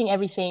cooking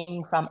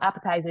everything from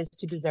appetizers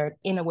to dessert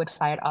in a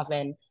wood-fired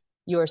oven.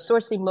 You're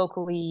sourcing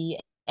locally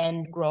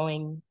and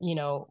growing,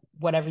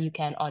 whatever you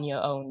can on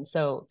your own.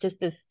 So just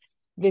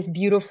this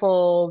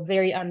beautiful,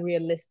 very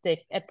unrealistic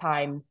at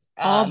times,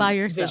 all by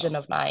yourself, vision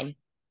of mine.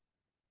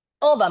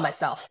 All by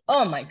myself.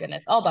 Oh my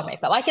goodness, all by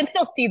myself. I can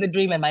still see the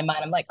dream in my mind.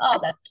 I'm like, oh,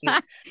 that's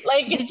cute.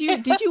 Like,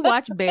 did you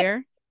watch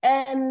Bear?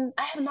 and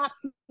I have not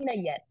seen it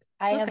yet.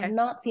 I have Okay.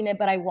 not seen it,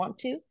 but I want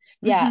to.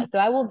 Hmm. Yeah, so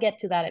I will get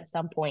to that at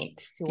some point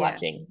to Yeah.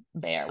 watching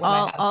Bear when I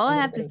have All a I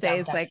little have bit to of say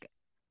is downtime. like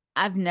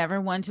I've never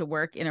wanted to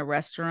work in a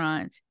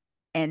restaurant,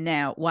 and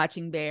now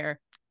watching Bear,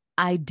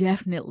 I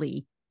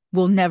definitely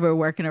will never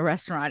work in a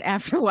restaurant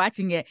after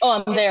watching it. Oh,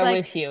 I'm It's there like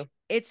with you.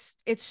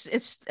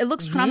 it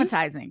looks Hmm.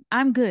 traumatizing.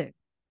 I'm good.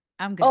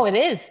 I'm Oh, good.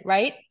 it is,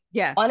 right?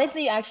 Yeah.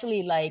 Honestly,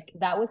 actually, like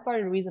that was part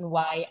of the reason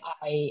why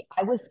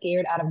I was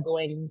scared out of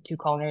going to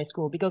culinary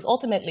school because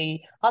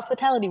ultimately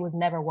hospitality was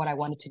never what I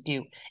wanted to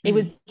do. It Mm,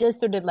 was just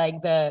sort of like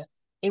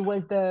it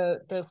was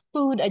the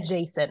food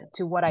adjacent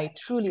to what I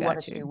truly wanted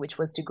got to do, you. which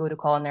was to go to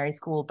culinary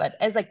school. But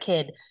as a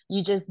kid,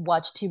 you just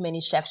watch too many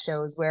chef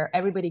shows where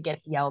everybody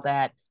gets yelled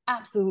at.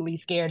 Absolutely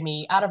scared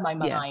me out of my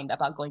Yeah. mind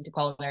about going to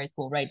culinary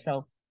school, right?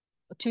 So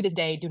to the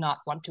day do not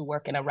want to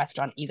work in a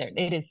restaurant either.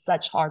 It is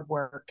such hard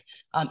work.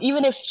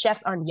 Even if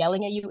chefs aren't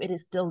yelling at you, it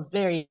is still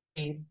very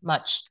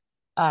much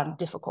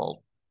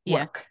difficult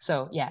Yeah, work.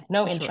 So yeah,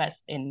 no for sure.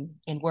 interest in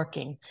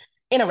working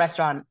in a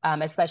restaurant,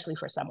 especially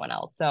for someone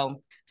else.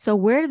 So So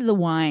where did the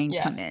wine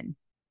yeah. come in?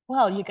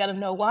 Well, you gotta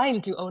know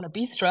wine to own a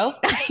bistro.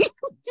 Can't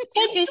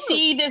It's you true.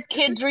 see this This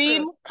kid is true.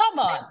 dream? Come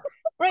on.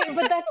 Right,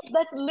 but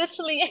that's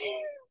literally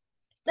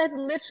that's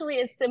literally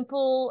as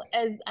simple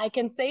as I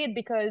can say it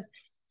because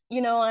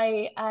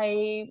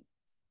I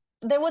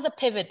there was a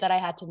pivot that I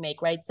had to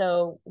make, right?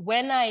 So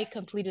when I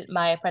completed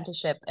my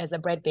apprenticeship as a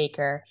bread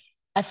baker,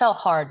 I fell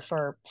hard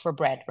for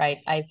bread, right?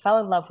 I fell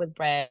in love with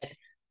bread.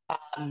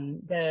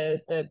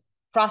 The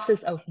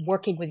process of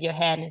working with your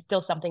hand is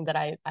still something that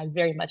I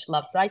very much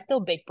love. So I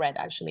still bake bread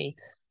actually,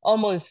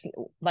 almost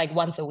like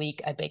once a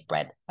week I bake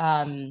bread.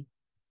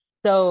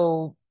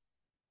 So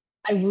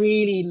I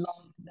really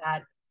loved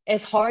that.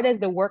 As hard as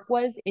the work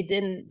was, it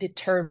didn't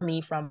deter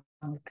me from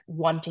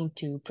wanting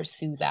to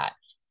pursue that.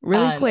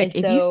 Really quick,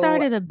 And if you so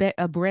started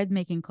a bread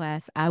making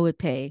class, I would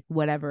pay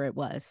whatever it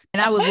was.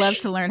 And I would love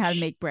to learn how to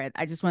make bread.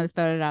 I just want to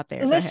throw it out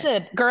there. Go ahead.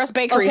 listen, Girls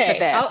Bakeries for okay,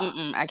 that.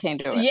 Mm-mm, I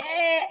can't do it.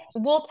 yeah,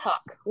 we'll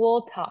talk.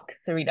 We'll talk,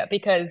 Sarita,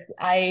 because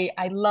I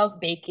love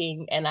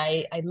baking and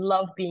I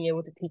love being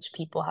able to teach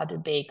people how to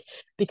bake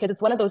because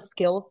it's one of those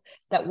skills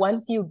that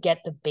once you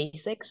get the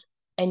basics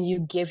and you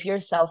give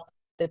yourself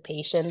the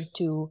patience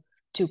to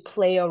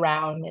play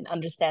around and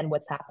understand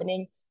what's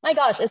happening. My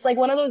gosh, it's like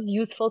one of those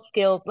useful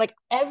skills. Like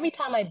every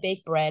time I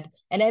bake bread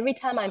and every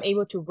time I'm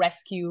able to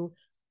rescue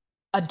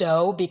a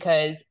dough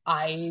because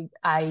I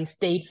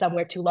stayed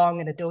somewhere too long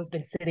and the dough's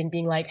been sitting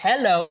being like,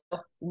 hello,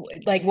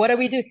 like what are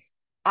we doing?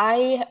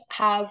 I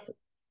have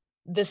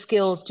the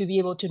skills to be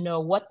able to know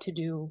what to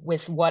do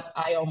with what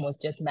I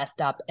almost just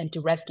messed up and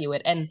to rescue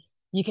it. And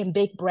you can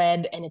bake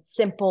bread and it's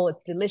simple,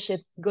 it's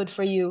delicious, it's good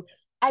for you.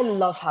 I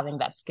love having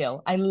that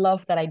skill. I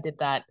love that I did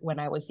that when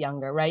I was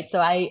younger, right? So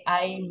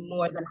I'm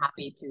more than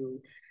happy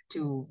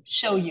to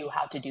show you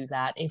how to do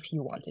that if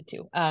you wanted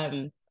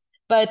to.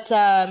 But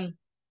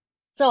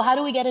so how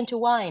do we get into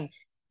wine?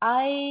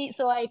 I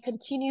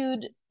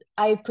continued,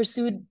 I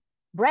pursued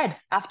bread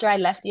after I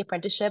left the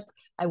apprenticeship.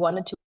 I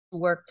wanted to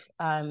work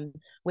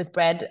with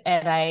bread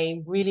and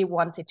I really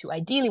wanted to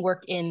ideally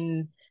work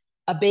in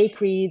a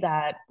bakery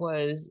that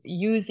was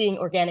using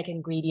organic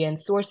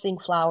ingredients,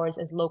 sourcing flours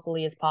as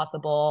locally as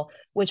possible,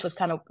 which was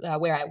kind of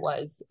where I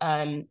was,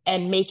 and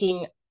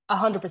making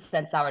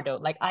 100% sourdough.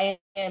 Like I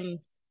am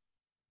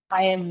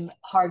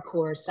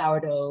hardcore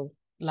sourdough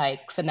like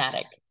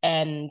fanatic.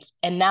 And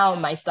now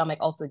my stomach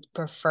also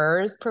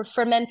prefers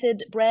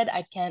fermented bread.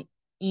 I can't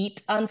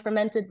eat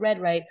unfermented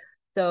bread, right?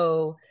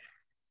 So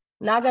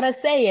not gonna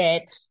say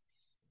it.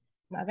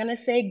 Not gonna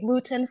say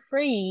gluten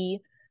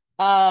free.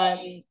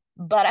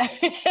 But I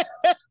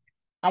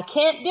I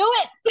can't do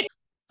it.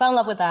 Fell in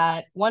love with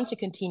that, want to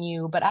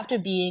continue, but after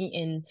being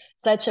in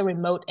such a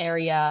remote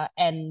area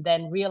and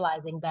then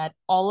realizing that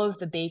all of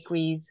the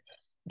bakeries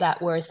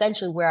that were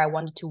essentially where I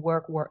wanted to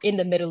work were in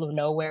the middle of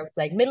nowhere, it's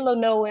like middle of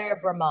nowhere,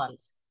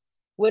 Vermont,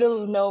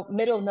 middle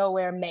of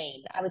nowhere,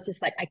 Maine. I was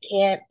just like, I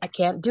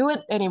can't do it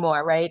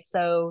anymore, right?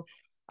 So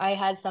I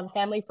had some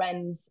family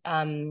friends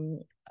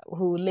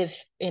who live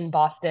in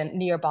Boston,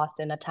 near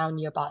Boston, a town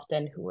near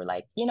Boston, who were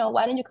like,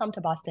 why don't you come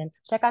to Boston?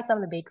 Check out some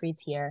of the bakeries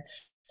here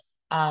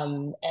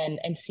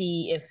and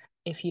see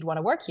if you'd want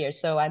to work here.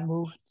 So I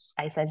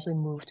essentially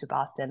moved to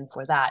Boston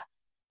for that.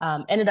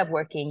 Ended up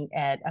working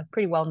at a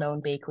pretty well-known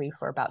bakery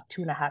for about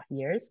 2.5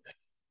 years.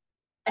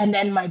 And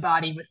then my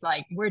body was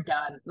like, we're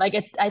done. Like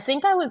I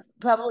think I was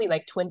probably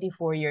like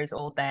 24 years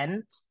old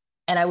then.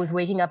 And I was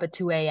waking up at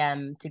 2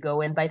 a.m. to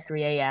go in by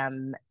 3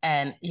 a.m.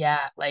 And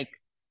yeah, like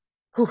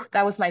whew,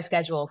 that was my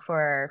schedule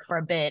for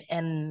a bit.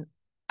 And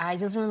I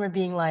just remember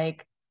being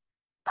like,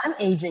 I'm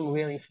aging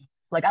really fast.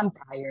 Like I'm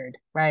tired,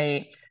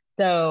 right?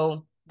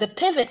 So the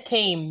pivot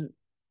came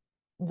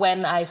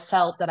when I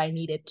felt that I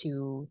needed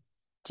to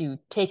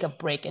take a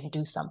break and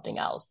do something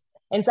else.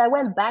 And so I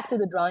went back to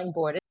the drawing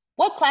board.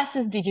 What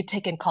classes did you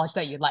take in college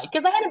that you like?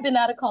 Because I hadn't been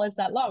out of college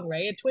that long,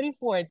 right? At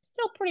 24, it's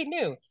still pretty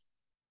new.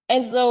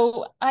 And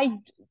so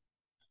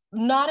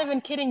not even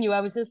kidding you,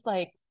 I was just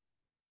like,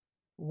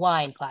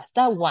 wine class.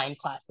 That wine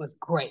class was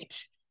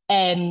great.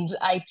 And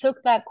I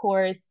took that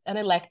course, an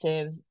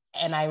elective,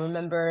 and I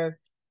remember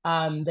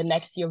the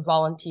next year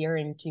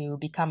volunteering to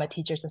become a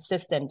teacher's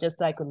assistant just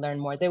so I could learn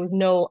more. There was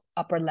no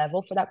upper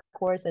level for that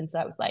course. And so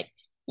I was like,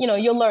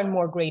 you'll learn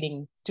more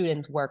grading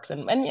students' works.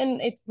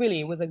 And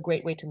it was a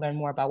great way to learn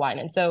more about wine.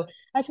 And so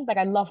I was just like,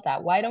 I love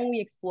that. Why don't we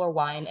explore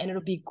wine? And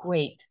it'll be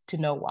great to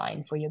know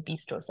wine for your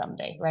bistro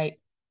someday, right?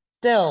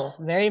 Still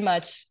very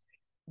much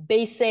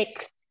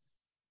basic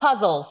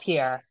puzzles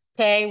here.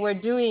 Okay, we're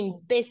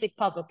doing basic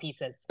puzzle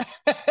pieces.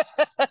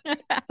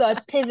 So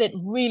I pivot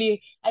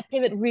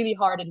really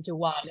hard into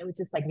wine. It was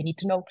just like we need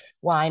to know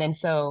wine. And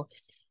so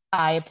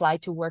I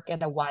applied to work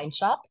at a wine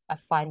shop, a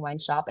fine wine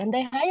shop, and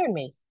they hired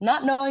me,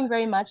 not knowing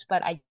very much,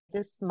 but I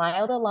just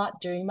smiled a lot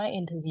during my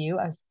interview.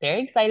 I was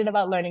very excited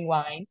about learning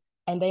wine,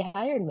 and they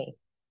hired me.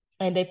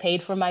 And they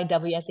paid for my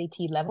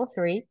WSAT level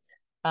 3.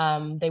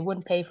 They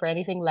wouldn't pay for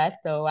anything less,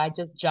 so I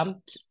just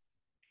jumped,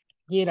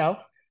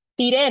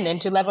 feet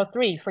into level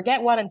 3.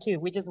 Forget 1 and 2.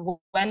 We just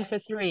went for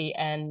 3,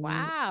 and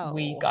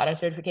we got a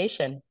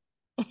certification.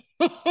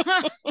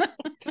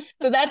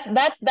 So that's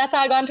how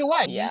I got into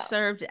wine. You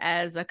served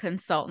as a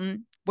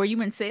consultant. Were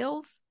you in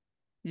sales,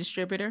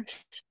 distributor?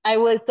 I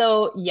was.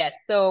 Yes.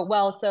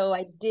 So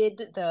I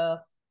did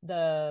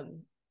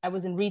I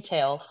was in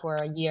retail for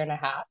a year and a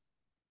half,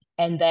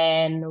 and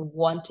then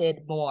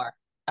wanted more.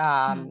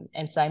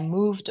 And so I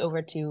moved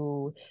over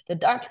to the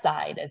dark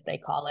side, as they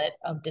call it,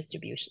 of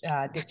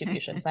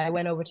distribution. So I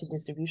went over to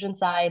distribution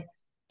side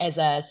as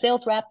a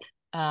sales rep,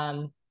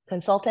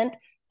 consultant.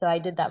 So I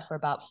did that for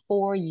about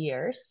 4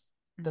 years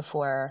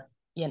before,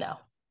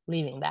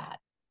 leaving that.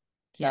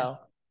 So,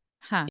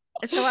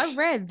 So I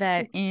read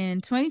that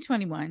in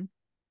 2021,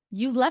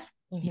 you left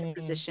your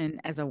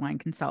position as a wine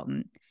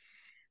consultant.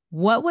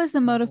 What was the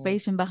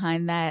motivation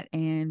behind that,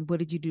 and what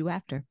did you do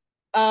after?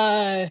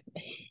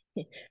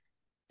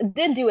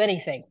 Didn't do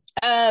anything.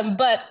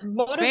 But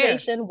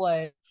motivation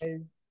was,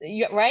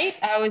 right?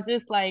 I was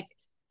just like,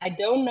 I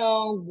don't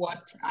know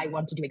what I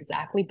want to do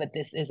exactly, but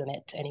this isn't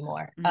it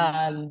anymore.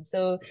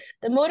 So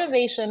the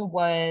motivation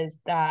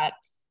was that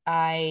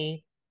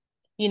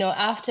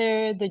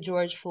after the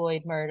George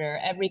Floyd murder,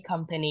 every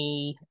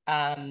company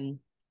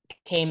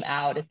came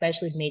out,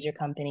 especially major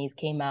companies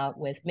came out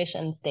with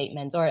mission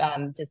statements or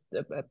just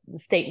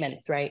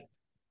statements, right?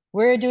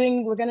 We're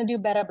going to do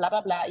better, blah,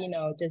 blah, blah,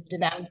 just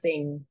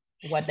denouncing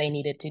what they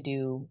needed to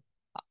do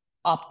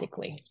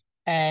optically.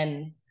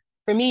 And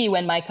for me,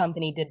 when my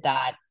company did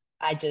that,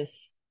 I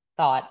just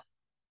thought,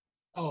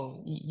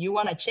 oh, you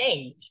want to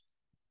change?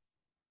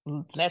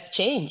 Let's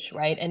change,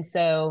 right? And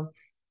so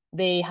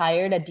they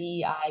hired a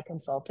DEI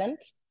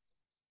consultant,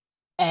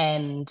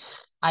 and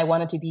I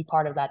wanted to be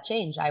part of that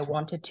change. I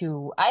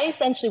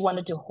essentially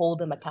wanted to hold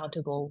them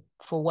accountable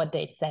for what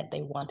they'd said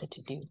they wanted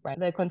to do, right?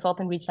 The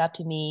consultant reached out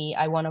to me.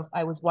 I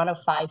was one of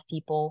 5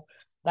 people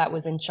that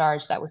was in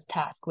charge, that was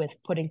tasked with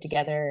putting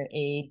together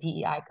a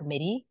DEI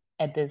committee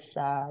at this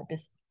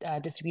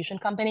distribution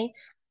company.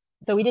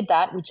 So we did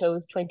that. We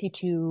chose 20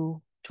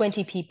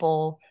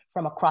 people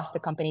from across the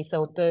company.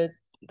 So the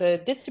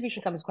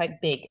distribution company is quite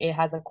big. It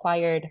has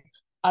acquired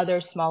other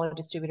smaller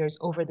distributors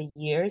over the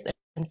years.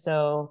 And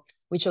so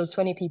we chose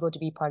 20 people to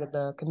be part of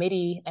the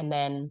committee, and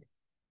then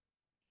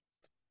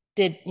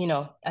did,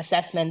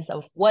 assessments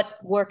of what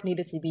work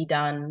needed to be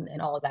done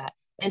and all of that.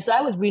 And so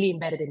I was really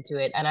embedded into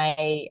it. And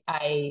I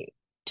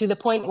to the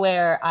point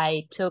where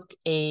I took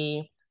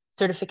a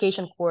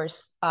certification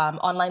course,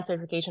 online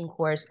certification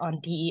course on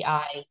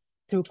DEI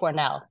through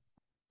Cornell.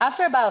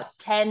 After about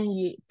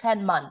 10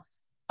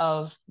 months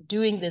of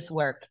doing this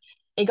work,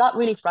 it got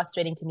really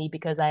frustrating to me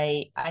because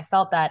I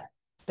felt that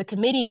the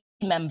committee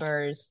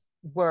members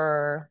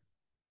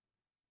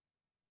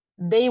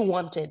they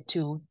wanted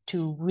to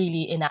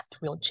really enact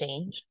real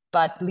change,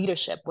 but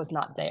leadership was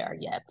not there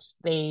yet.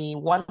 They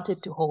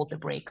wanted to hold the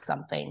brake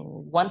something,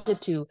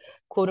 wanted to,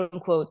 quote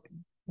unquote,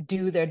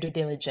 do their due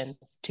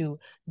diligence, to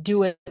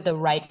do it the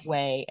right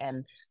way.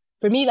 And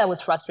for me, that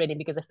was frustrating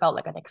because it felt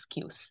like an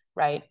excuse,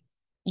 right?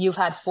 You've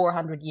had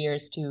 400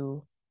 years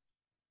to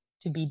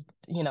be,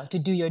 to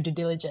do your due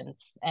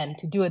diligence and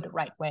to do it the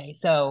right way.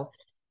 So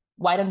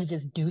why don't you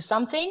just do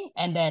something?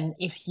 And then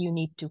if you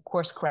need to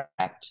course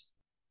correct,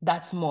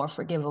 that's more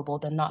forgivable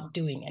than not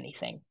doing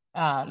anything.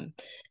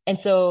 And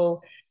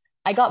so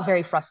I got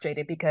very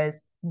frustrated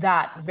because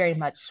that very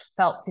much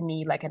felt to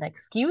me like an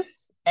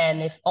excuse.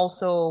 And if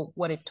also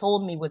what it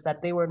told me was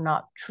that they were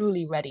not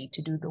truly ready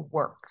to do the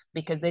work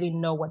because they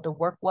didn't know what the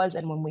work was.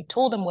 And when we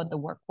told them what the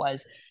work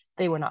was,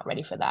 they were not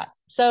ready for that.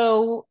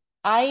 So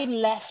I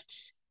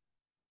left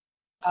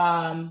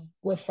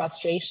with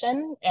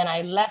frustration, and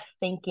I left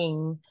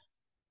thinking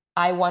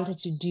I wanted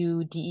to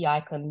do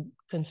DEI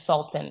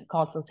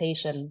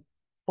consultation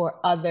for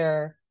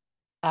other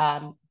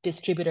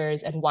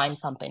distributors and wine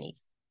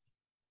companies.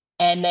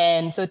 And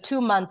then, so 2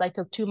 months, I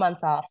took 2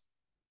 months off,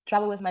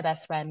 traveled with my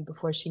best friend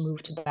before she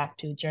moved back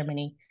to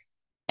Germany.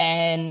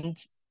 And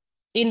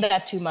in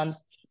that 2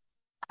 months,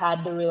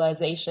 had the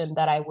realization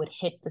that I would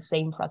hit the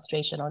same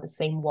frustration or the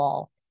same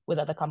wall with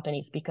other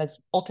companies,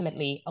 because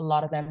ultimately a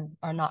lot of them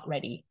are not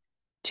ready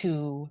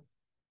to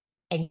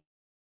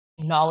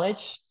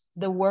acknowledge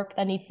the work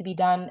that needs to be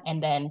done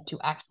and then to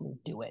actually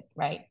do it,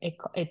 right?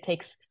 It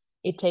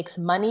takes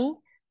money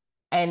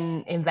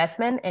and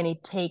investment, and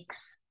it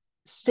takes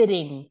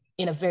sitting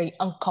in a very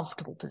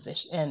uncomfortable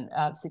position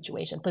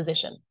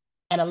position.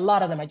 And a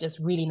lot of them are just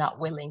really not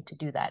willing to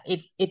do that.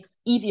 It's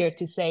easier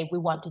to say we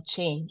want to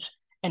change,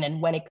 and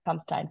then when it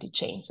comes time to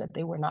change, that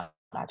they were not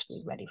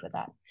actually ready for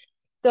that.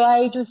 So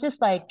I was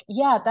just like,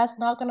 yeah, that's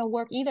not going to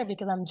work either,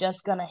 because I'm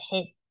just going to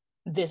hit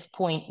this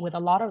point with a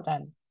lot of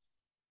them.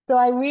 So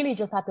I really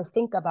just had to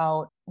think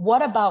about,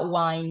 what about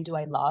wine do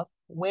I love?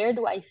 Where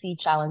do I see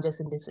challenges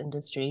in this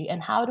industry?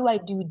 And how do I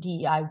do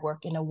DEI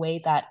work in a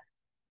way that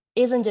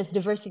isn't just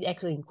diversity,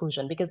 equity,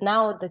 inclusion? Because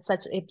now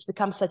it's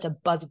become such a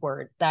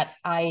buzzword that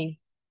I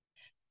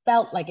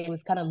felt like it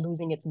was kind of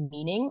losing its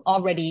meaning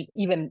already.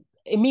 Even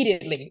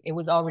immediately, it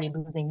was already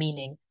losing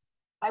meaning.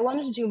 I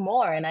wanted to do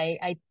more, and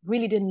I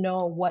really didn't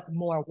know what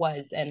more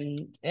was.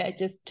 And it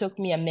just took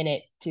me a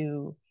minute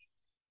to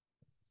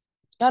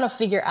kind of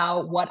figure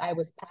out what I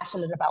was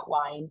passionate about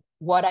wine,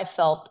 what I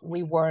felt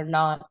we were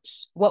not,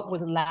 what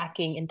was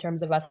lacking in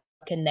terms of us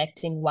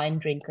connecting wine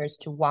drinkers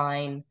to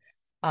wine,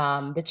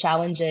 the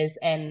challenges,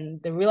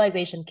 and the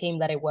realization came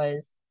that it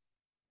was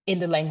in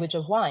the language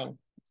of wine.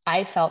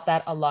 I felt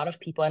that a lot of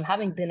people, and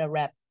having been a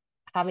rep,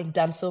 having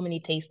done so many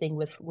tasting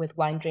with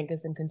wine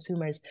drinkers and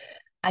consumers,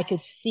 I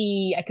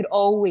could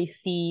always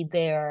see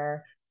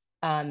their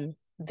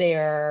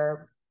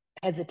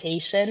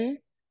hesitation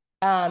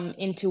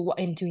into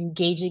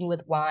engaging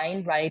with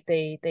wine, right?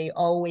 They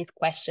always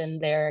question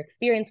their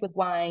experience with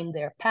wine,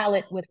 their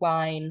palate with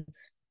wine,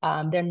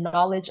 their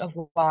knowledge of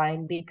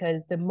wine,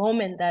 because the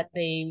moment that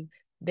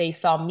they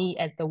saw me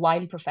as the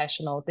wine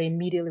professional, they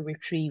immediately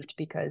retrieved,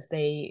 because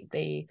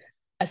they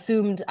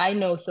assumed I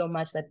know so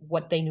much that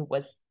what they knew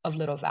was of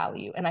little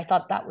value. And I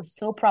thought that was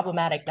so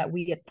problematic that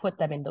we had put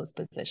them in those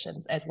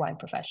positions as wine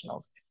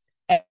professionals.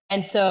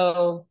 And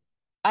so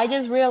I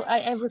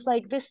was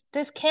like,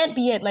 this can't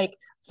be it. Like,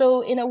 so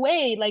in a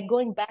way, like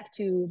going back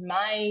to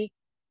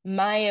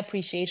my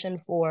appreciation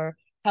for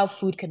how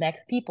food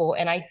connects people,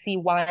 and I see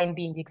wine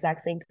being the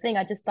exact same thing.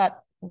 I just thought,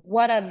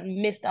 what a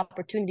missed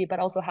opportunity, but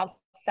also how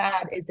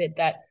sad is it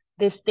that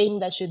this thing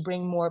that should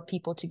bring more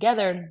people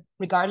together,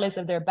 regardless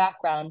of their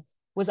background,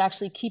 was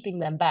actually keeping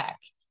them back.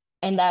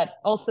 And that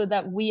also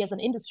that we as an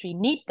industry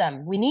need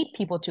them. We need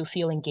people to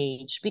feel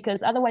engaged,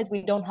 because otherwise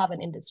we don't have an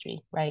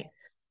industry, right?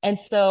 And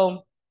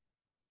so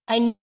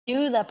I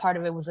knew that part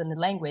of it was in the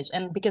language.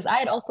 And because I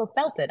had also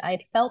felt it, I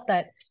had felt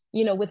that,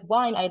 with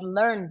wine, I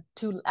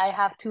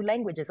have two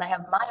languages. I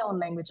have my own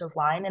language of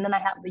wine, and then I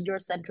have the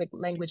Eurocentric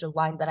language of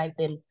wine that I've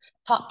been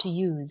taught to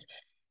use.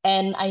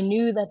 And I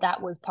knew that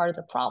that was part of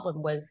the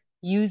problem, was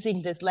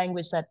using this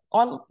language that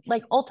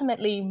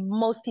ultimately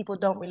most people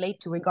don't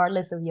relate to,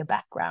 regardless of your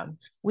background.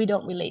 We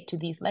don't relate to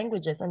these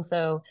languages. And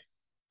so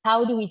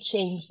how do we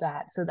change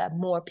that so that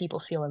more people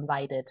feel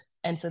invited?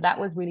 And so that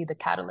was really the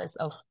catalyst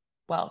of,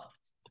 well,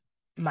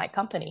 my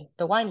company,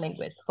 The Wine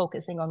Linguist,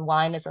 focusing on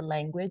wine as a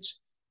language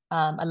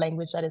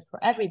that is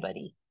for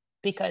everybody,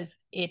 because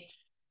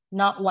it's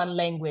not one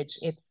language.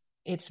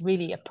 It's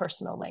really a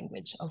personal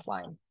language of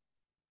wine.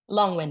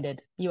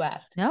 Long-winded, you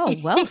asked. No,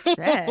 well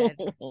said.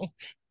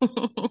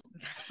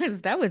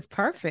 That was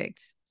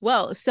perfect.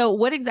 Well, so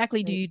what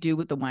exactly do you do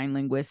with The Wine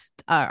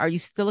Linguist? Are you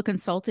still a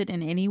consultant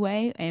in any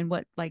way? And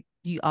do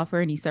you offer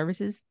any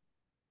services?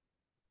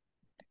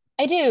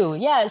 I do,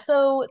 yeah.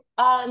 So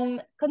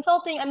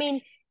consulting, I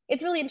mean,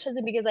 it's really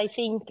interesting, because I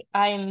think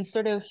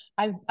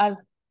I've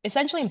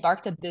essentially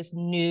embarked on this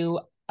new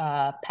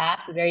path,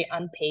 a very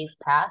unpaved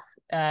path,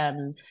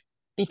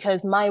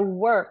 because my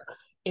work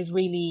is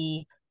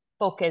really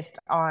focused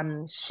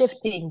on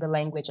shifting the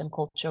language and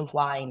culture of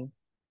wine,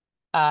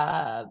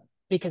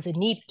 because it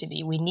needs to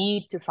be. We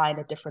need to find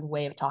a different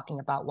way of talking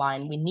about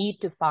wine. We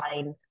need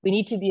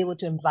to be able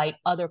to invite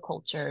other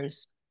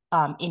cultures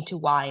into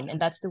wine,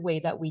 and that's the way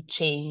that we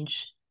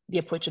change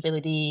the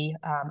approachability,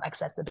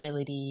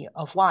 accessibility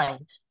of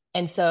wine.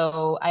 And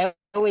so I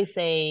always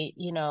say,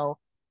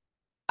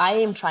 I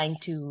am trying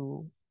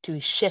to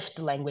shift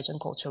the language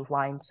and culture of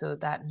wine so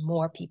that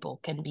more people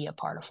can be a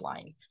part of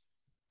wine.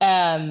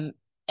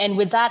 And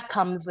with that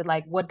comes with,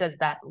 like, what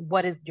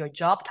is your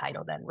job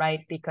title then,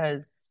 right?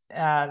 Because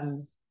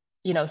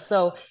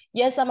so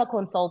yes, I'm a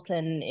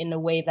consultant in a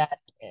way that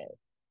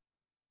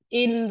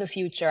in the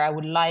future I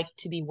would like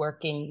to be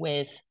working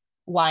with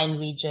wine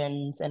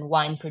regions and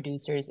wine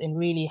producers and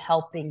really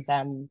helping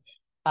them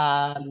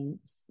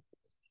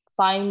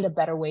find a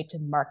better way to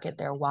market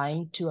their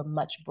wine to a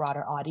much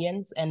broader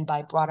audience. And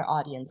by broader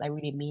audience, I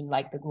really mean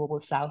like the global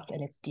South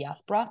and its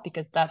diaspora,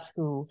 because that's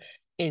who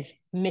is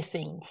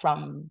missing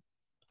from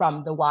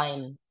the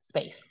wine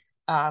space,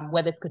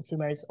 whether it's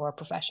consumers or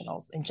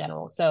professionals in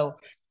general. So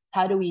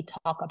how do we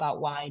talk about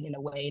wine in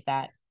a way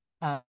that,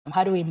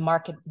 how do we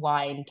market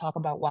wine, talk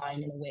about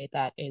wine in a way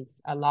that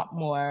is a lot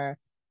more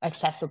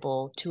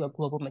accessible to a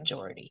global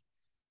majority?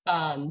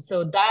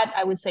 So that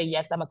I would say,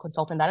 yes, I'm a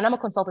consultant. And I'm a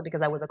consultant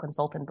because I was a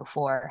consultant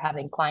before,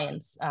 having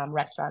clients,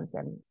 restaurants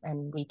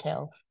and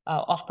retail,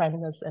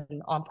 off-premise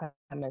and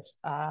on-premise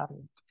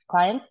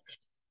clients.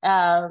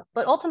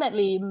 But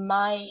ultimately,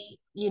 I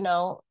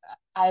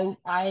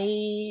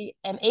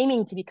am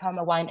aiming to become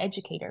a wine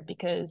educator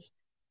because,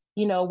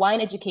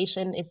 wine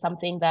education is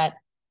something that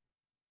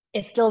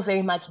is still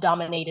very much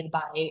dominated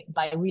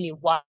by really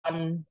one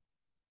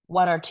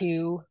or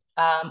two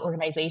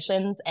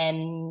organizations.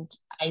 And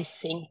I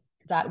think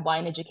that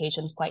wine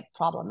education is quite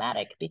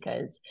problematic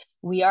because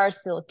we are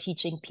still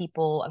teaching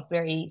people a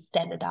very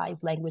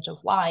standardized language of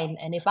wine.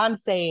 And if I'm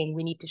saying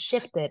we need to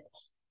shift it,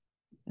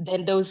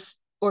 then those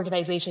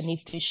organization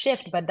needs to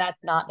shift, but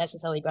that's not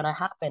necessarily going to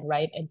happen,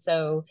 right? And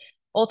so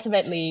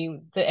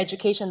ultimately, the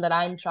education that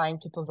I'm trying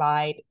to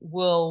provide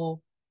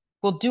will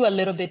do a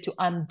little bit to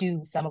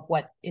undo some of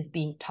what is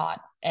being taught.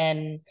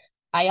 And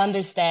I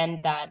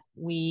understand that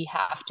we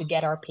have to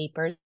get our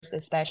papers,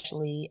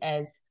 especially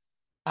as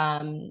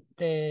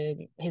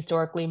the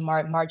historically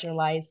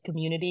marginalized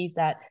communities,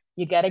 that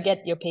you got to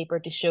get your paper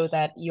to show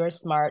that you're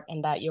smart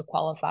and that you're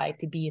qualified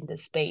to be in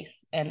this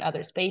space and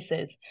other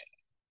spaces.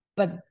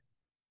 But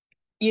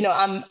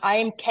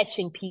I'm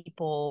catching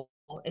people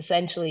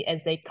essentially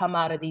as they come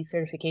out of these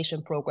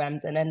certification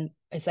programs and then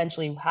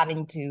essentially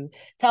having to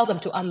tell them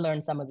to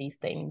unlearn some of these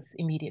things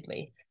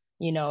immediately.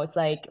 It's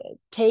like,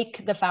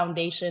 take the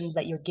foundations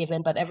that you're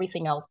given, but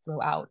everything else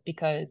throw out,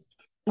 because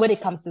when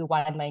it comes to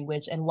wine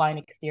language and wine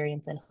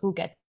experience and who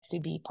gets to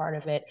be part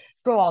of it,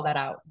 throw all that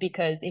out.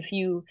 Because if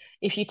you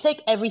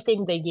take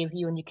everything they give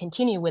you and you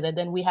continue with it,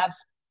 then we have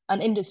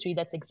an industry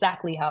that's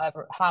exactly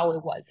how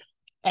it was,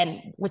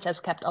 and which has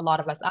kept a lot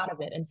of us out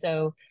of it. And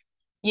so,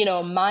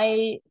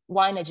 my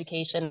wine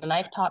education, and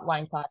I've taught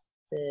wine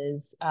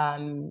classes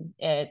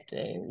at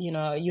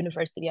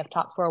university. I've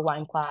taught for a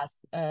wine class,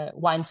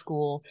 wine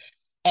school,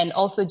 and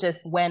also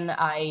just when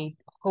I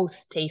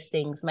host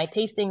tastings, my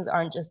tastings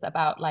aren't just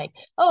about like,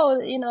 oh,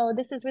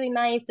 this is really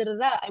nice, da da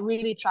da. I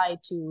really try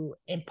to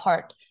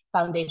impart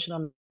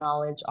foundational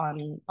knowledge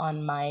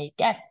on my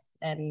guests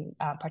and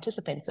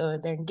participants, so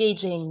they're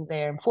engaging,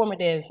 they're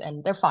informative,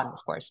 and they're fun, of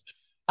course.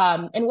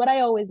 And what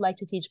I always like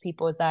to teach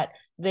people is that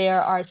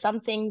there are some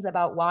things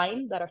about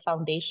wine that are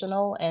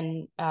foundational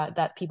and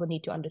that people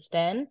need to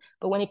understand.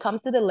 But when it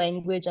comes to the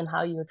language and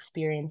how you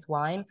experience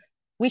wine,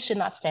 we should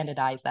not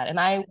standardize that. And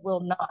I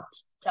will not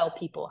tell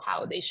people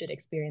how they should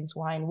experience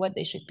wine, what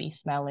they should be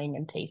smelling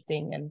and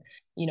tasting, and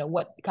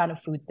what kind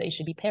of foods they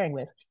should be pairing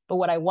with. But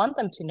what I want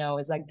them to know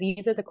is, like,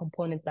 these are the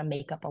components that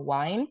make up a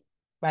wine,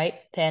 right?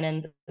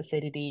 Tannin,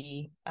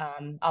 acidity,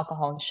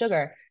 alcohol, and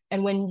sugar.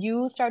 And when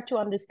you start to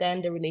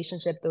understand the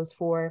relationship those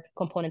four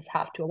components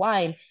have to a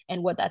wine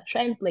and what that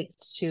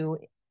translates to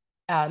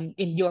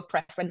in your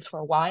preference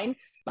for wine,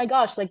 my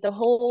gosh, like, the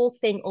whole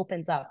thing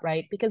opens up,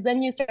 right? Because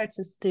then you start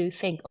to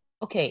think,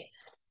 okay,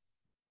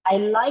 I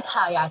like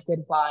high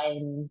acid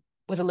wine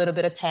with a little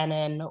bit of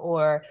tannin,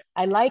 or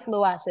I like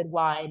low acid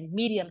wine,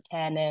 medium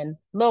tannin,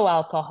 low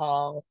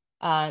alcohol,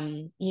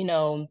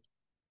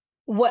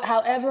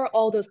 however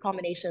all those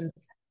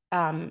combinations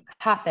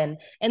happen.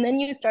 And then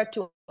you start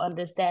to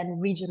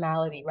understand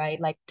regionality,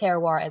 right? Like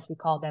terroir, as we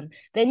call them.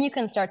 Then you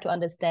can start to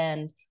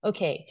understand,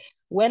 okay,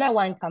 when a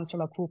wine comes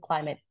from a cool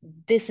climate,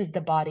 this is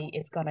the body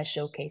it's going to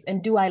showcase.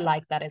 And do I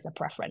like that as a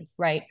preference,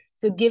 right?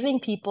 So giving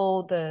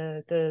people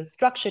the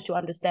structure to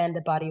understand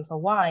the body of a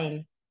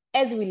wine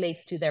as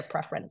relates to their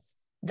preference.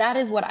 That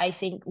is what I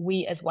think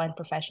we as wine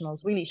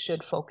professionals really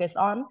should focus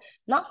on.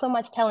 Not so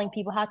much telling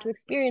people how to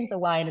experience a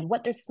wine and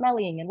what they're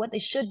smelling and what they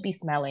should be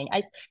smelling.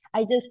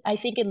 I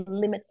think it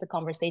limits the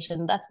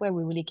conversation. That's where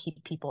we really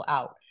keep people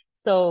out.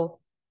 So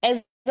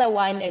as a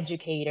wine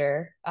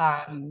educator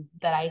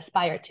that I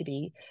aspire to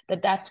be,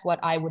 that's what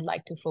I would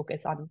like to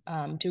focus on,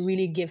 to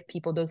really give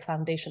people those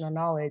foundational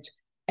knowledge,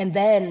 and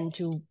then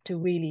to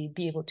really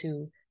be able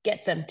to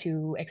get them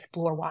to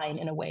explore wine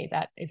in a way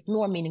that is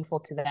more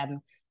meaningful to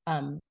them,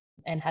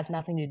 and has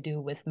nothing to do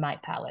with my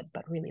palate,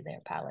 but really their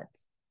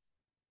palates.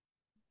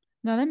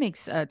 No, that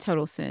makes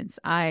total sense.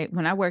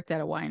 When I worked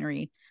at a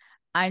winery,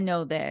 I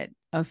know that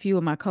a few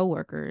of my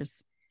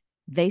coworkers,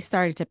 they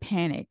started to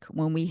panic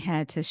when we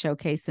had to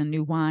showcase a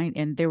new wine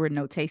and there were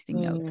no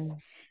tasting notes.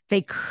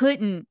 They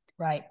couldn't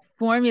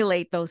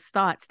formulate those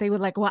thoughts. They were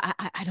like, well,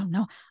 I don't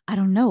know. I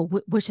don't know.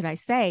 What should I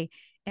say?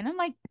 And I'm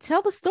like,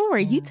 tell the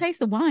story. You taste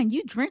the wine.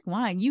 You drink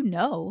wine. You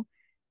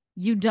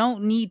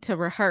don't need to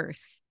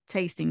rehearse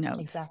tasting notes.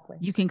 Exactly.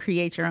 You can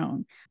create your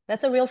own.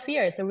 That's a real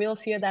fear. It's a real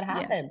fear that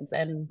happens.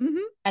 Yeah. And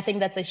I think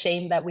that's a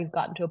shame that we've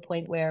gotten to a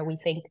point where we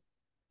think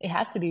it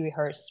has to be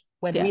rehearsed,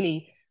 when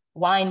really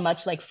wine,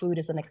 much like food,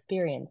 is an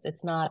experience.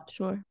 It's not.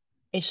 Sure.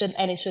 It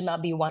should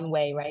not be one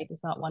way, right?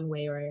 It's not one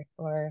way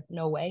or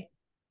no way.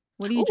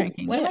 What are you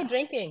drinking? What am I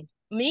drinking?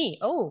 Me?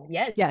 Oh,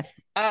 yes.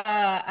 Yes.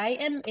 I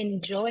am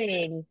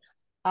enjoying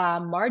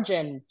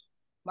Margins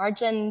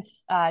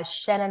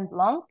Chenin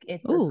Blanc.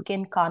 It's a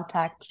skin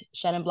contact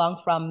Chenin Blanc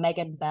from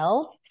Megan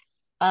Bell.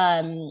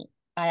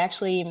 I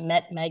actually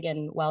met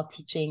Megan while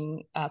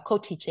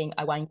co-teaching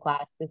a wine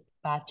class this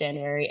past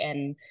January,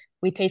 and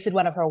we tasted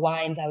one of her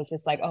wines. I was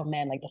just like, oh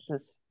man, like this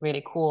is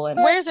really cool.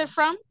 And where is it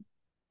from?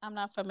 I'm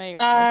not familiar with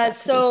that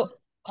producer. so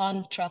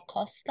Contra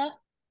Costa,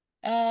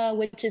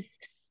 which is,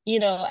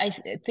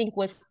 think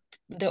was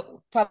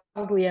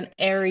probably an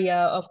area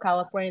of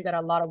California that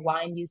a lot of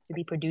wine used to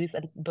be produced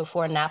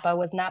before Napa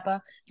was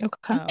Napa.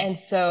 Okay. And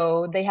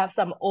so they have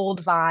some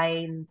old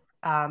vines,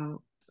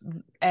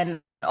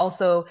 and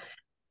also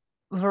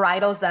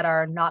varietals that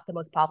are not the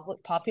most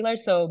popular.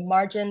 So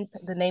Margins,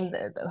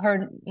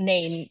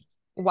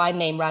 wine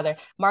name rather,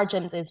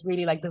 Margins is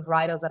really like the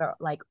varietals that are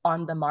like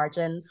on the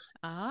margins,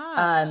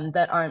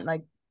 that aren't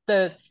like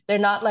they're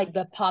not like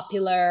the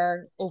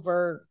popular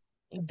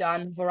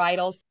overdone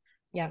varietals.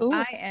 Yeah. Ooh.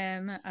 I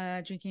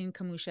am drinking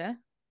Kamusha.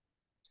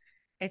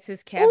 It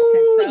says Cab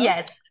Senso.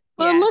 Yes.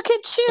 Well, look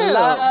at you.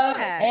 Love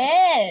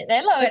it.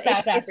 Hello, but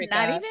South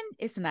Africa.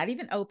 It's not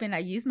even open. I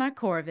use my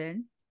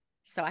Corvin,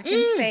 so I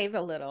can save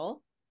a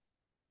little.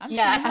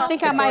 I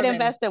think I might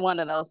invest in one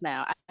of those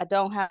now. I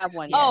don't have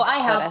one yet. Oh, I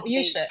have.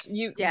 You should.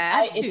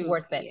 It's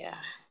worth it. Yeah.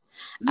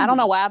 I don't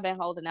know why I've been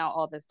holding out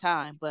all this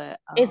time, but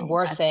it's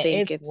worth it.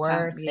 It's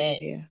worth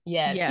it.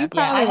 Yes. You're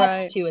probably right.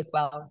 I have two as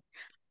well.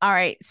 All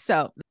right.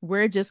 So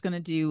we're just going to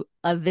do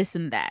a this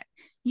and that.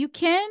 You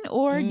can,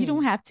 or you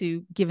don't have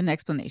to give an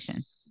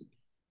explanation.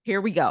 Here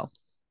we go.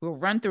 We'll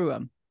run through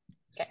them.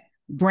 Okay.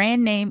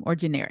 Brand name or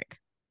generic?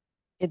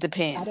 It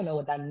depends. I don't know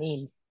what that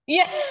means.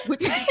 Yeah.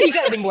 You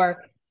got to be more.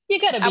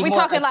 Are we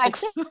talking like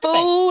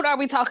food? Are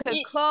we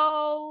talking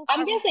clothes?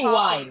 I'm guessing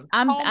wine.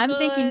 I'm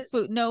thinking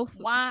food. No,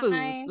 wine.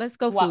 Food. Let's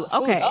go food.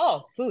 Okay.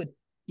 Oh, food.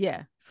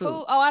 Yeah,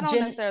 food. Oh, I don't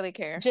necessarily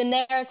care.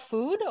 Generic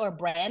food or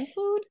brand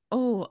food?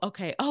 Oh,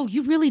 okay. Oh,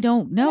 you really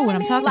don't know what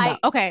I'm talking about.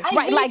 Okay.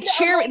 Right, like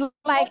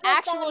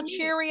actual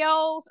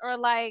Cheerios or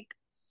like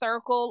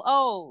Circle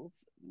O's,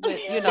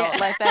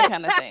 like that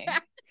kind of thing.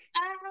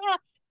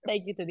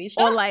 Thank you, Tanisha.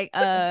 Or like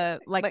a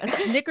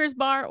Snickers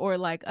bar or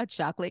like a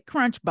chocolate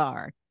crunch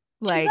bar.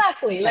 Like,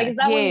 exactly. Like, is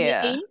that what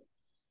you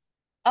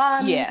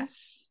mean?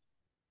 Yes.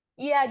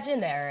 Yeah,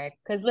 generic.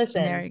 Because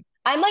listen,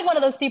 I'm like one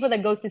of those people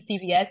that goes to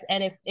CVS,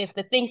 and if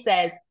the thing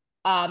says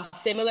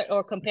similar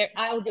or compare,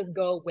 I'll just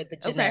go with the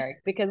generic.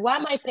 Because why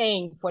am I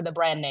paying for the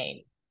brand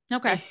name?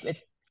 Okay.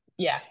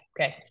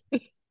 Okay.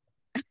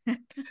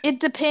 It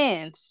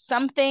depends.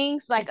 Some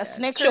things like a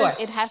Snickers,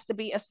 it has to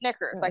be a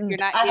Snickers. Like you're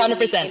not giving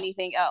me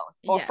anything else.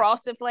 Or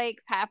Frosted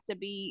Flakes have to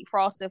be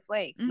Frosted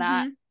Flakes,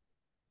 not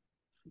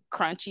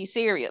crunchy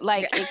cereal.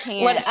 Like it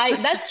can't.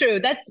 That's true.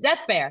 That's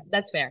fair.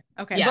 That's fair.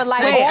 Okay. Yeah. But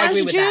like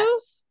orange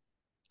juice,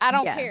 I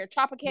don't care.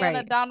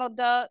 Tropicana, Donald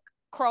Duck,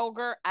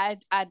 Kroger, I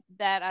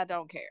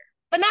don't care.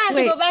 But now I have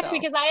to go back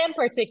because I am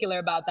particular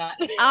about that.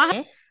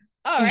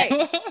 All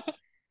right.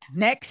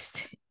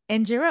 Next,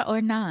 injera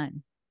or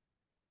naan?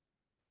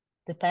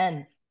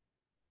 Depends.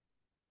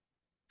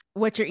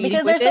 What you're eating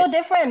because with they're so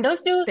different.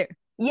 Those two,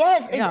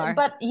 yes,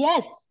 but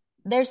yes,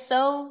 they're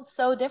so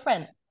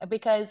different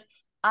because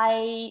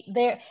I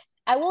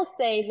will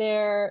say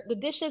the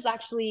dishes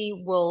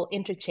actually will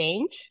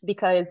interchange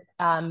because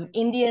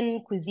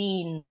Indian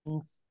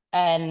cuisines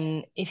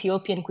and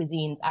Ethiopian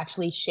cuisines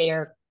actually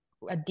share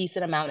a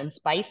decent amount in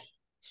spice.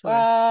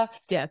 Sure.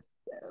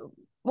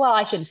 Well,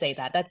 I shouldn't say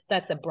that.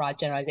 That's a broad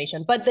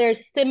generalization, but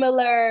there's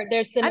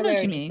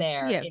similarities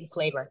there in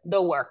flavor.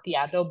 They'll work.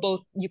 Yeah, they'll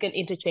both. You can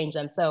interchange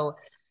them. So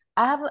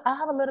I have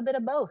a little bit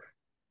of both.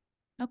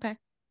 Okay,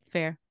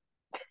 fair.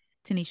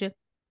 Tanisha?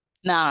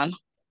 Naan.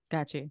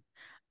 Got you.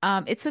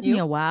 It took me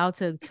a while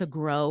to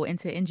grow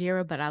into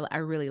injera, but I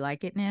really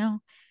like it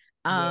now.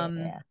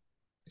 I'm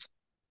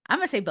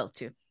gonna say both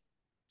too.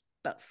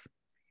 Both.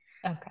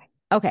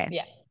 Okay.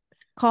 Yeah.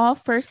 Call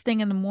first thing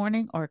in the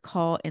morning or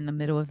call in the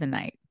middle of the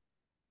night?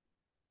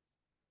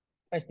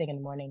 First thing in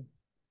the morning.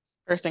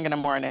 First thing in the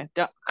morning.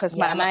 Because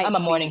I'm a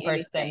morning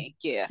person.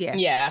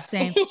 Yeah.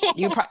 Same.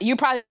 You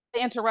probably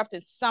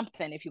interrupted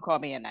something if you call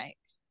me at night.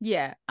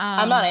 Yeah.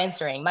 I'm not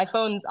answering. My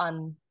phone's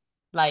on,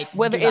 like,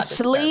 whether it's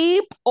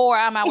sleep or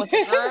I'm out with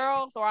the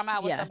girls or I'm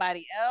out with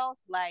somebody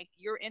else. Like,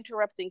 you're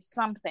interrupting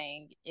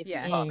something if you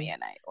call me at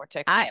night or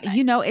text me at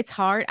night. It's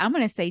hard. I'm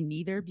gonna say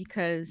neither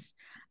because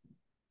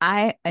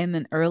I am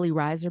an early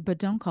riser, but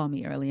don't call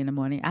me early in the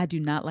morning. I do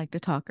not like to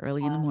talk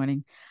early in the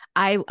morning.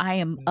 I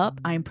am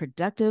up. I am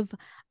productive.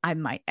 I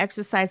might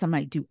exercise. I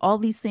might do all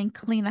these things,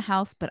 clean the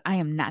house, but I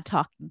am not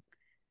talking.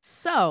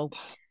 So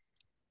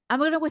I'm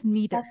going to go with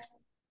neither.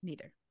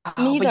 Neither. But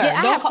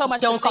I have so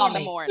much to say in the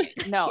morning.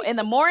 No, in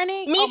the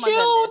morning. Me too,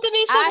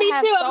 Tanisha. Me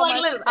too.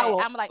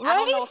 I'm like, I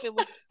don't know if it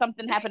was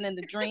something happened in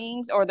the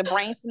dreams or the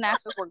brain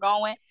synapses were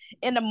going.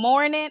 In the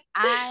morning,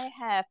 I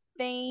have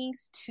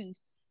things to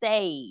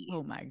say.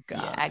 Oh my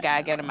God. I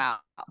gotta get them out.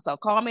 So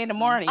call me in the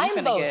morning. You're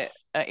gonna get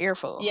an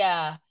earful.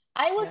 Yeah.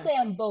 I will say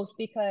I'm both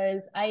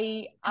because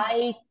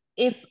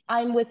if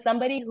I'm with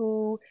somebody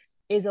who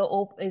is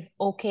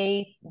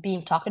okay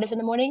being talkative in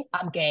the morning,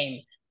 I'm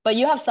game. But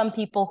you have some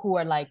people who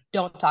are like,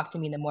 don't talk to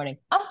me in the morning.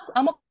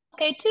 I'm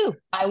okay too.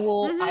 I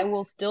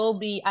will still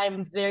be, I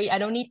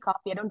don't need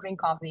coffee. I don't drink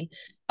coffee.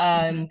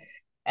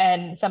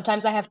 And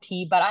sometimes I have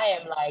tea, but I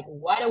am like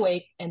wide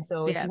awake. And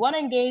so if you want to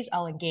engage,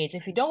 I'll engage.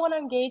 If you don't want to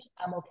engage,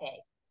 I'm okay.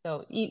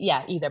 So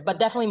yeah, either, but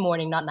definitely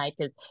morning, not night,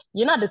 because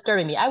you're not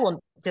disturbing me. I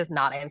will just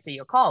not answer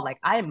your call. Like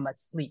I am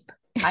asleep.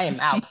 I am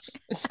out.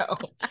 So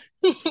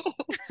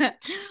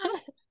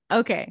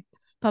okay.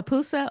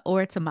 Papusa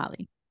or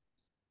tamale?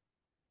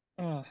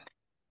 they're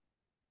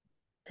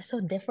so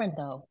different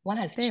though. One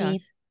has They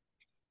cheese.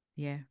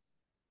 Yeah.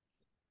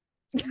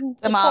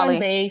 Tamale. Corn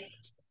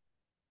base.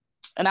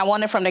 And I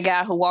want it from the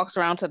guy who walks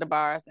around to the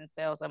bars and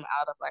sells them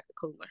out of like a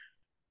cooler.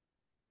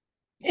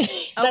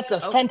 That's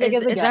authentic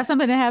as it gets. Is that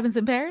something that happens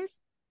in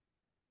Paris?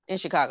 In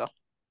Chicago.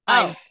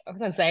 I was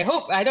gonna say,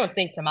 I don't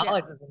think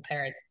tamales is in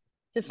Paris.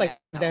 Just like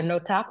there are no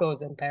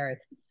tacos in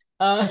Paris.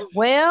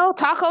 Well,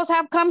 tacos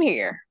have come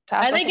here.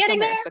 Tacos are they getting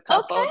there? A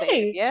couple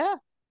days. Yeah.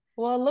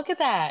 Well, look at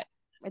that.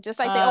 It's just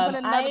like they opened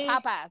another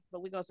Popeyes,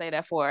 but we're gonna say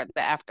that for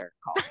the after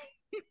call.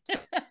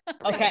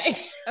 Okay.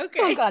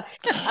 Oh God.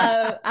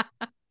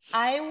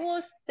 I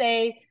will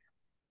say,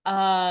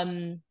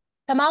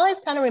 tamales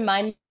kind of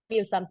remind me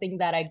of something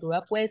that I grew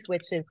up with,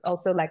 which is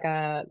also like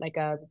a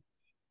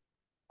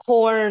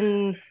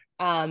corn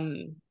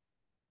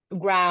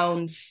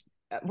ground,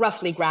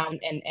 roughly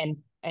ground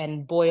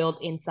and boiled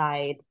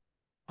inside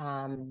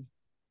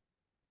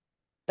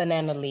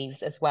banana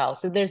leaves as well.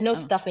 So there's no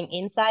stuffing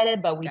inside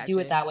it, but we do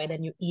it that way.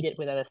 Then you eat it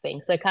with other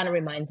things. So it kind of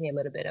reminds me a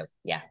little bit of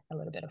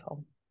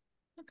home.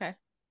 Okay.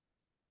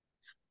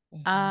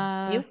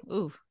 You?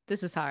 Ooh,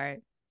 this is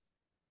hard.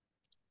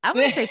 I'm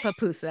gonna say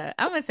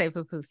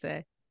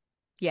papusa.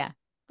 Yeah.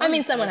 I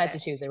mean, someone had to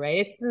choose it,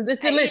 right? It's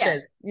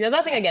delicious. Yeah.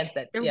 Nothing against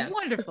it. They're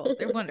wonderful.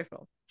 They're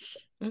wonderful.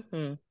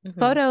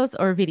 Photos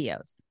or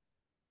videos?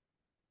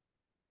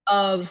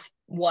 Of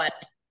what?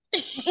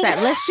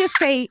 Let's just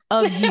say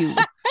of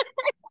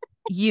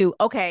you.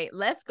 Okay,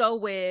 let's go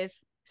with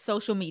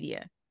social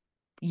media.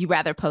 You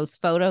rather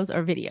post photos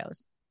or videos?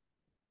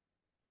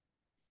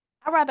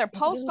 I rather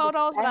post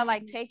photos, but I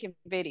like taking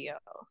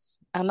videos.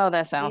 I know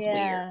that sounds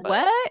weird.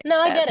 What? No,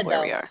 I get it where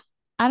though. we are.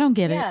 I don't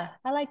get it. Yeah,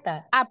 I like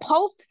that. I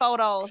post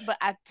photos, but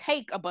I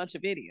take a bunch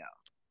of videos.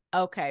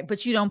 Okay,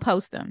 but you don't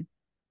post them.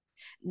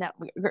 No,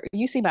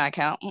 you see my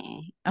account.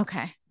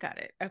 Okay, got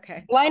it.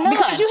 Okay. Why not?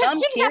 Because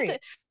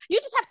you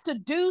just have to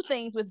do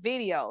things with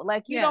video.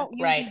 Like you don't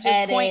usually just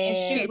edit, point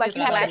and shoot. Like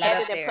you have to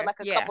edit and put like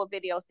a couple of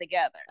videos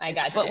together. I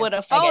got you. But with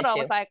a photo,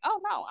 it's like, oh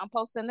no, I'm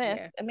posting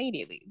this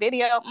immediately.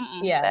 Video,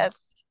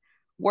 that's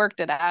work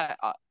that I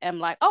am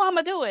like, oh, I'm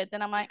gonna do it.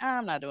 Then I'm like,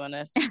 I'm not doing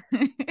this.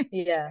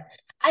 Yeah.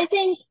 I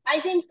think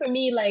for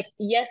me, like,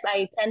 yes,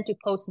 I tend to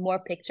post more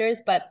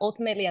pictures, but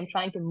ultimately I'm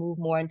trying to move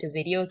more into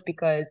videos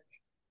because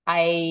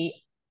I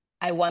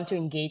want to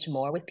engage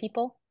more with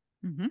people.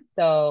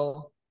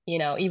 So,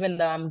 even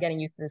though I'm getting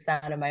used to the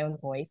sound of my own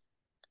voice,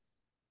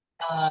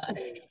 I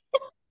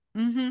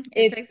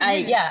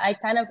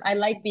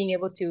like being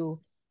able to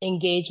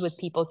engage with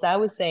people. So I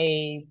would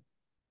say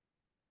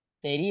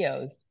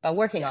videos, but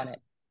working on it.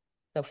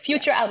 So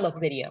future outlook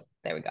video.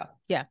 There we go.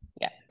 Yeah.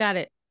 Got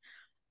it.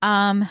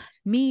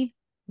 Me,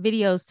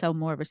 videos tell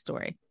more of a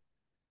story.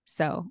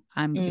 So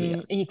I'm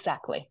videos.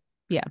 Exactly.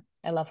 Yeah.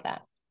 I love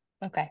that.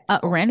 Okay.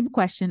 Cool. Random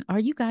question. Are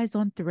you guys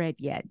on Thread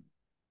yet?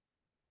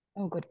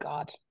 Oh, good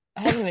God.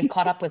 I haven't even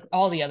caught up with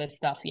all the other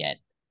stuff yet.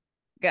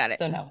 Got it.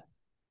 So no.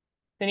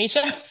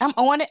 Tanisha? I'm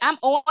on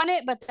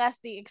it, but that's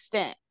the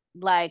extent.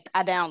 Like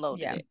I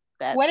downloaded it.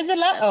 What is it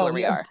like? That's where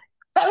we are.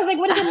 I was like,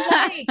 what is it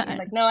like? You're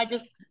like, no, I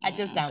just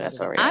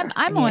downloaded it.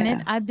 I'm on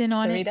it. I've been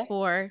on it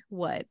for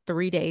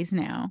 3 days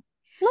now.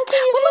 Look at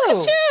you. Well,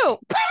 look at you.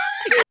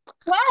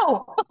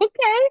 Wow.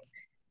 Okay.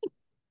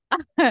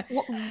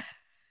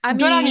 I mean,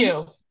 good on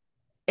you.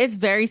 It's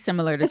very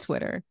similar to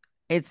Twitter.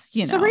 It's,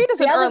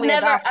 Sarita's an early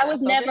adopter, I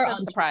was never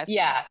on surprise.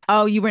 Yeah.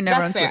 Oh, you were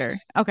never on Twitter.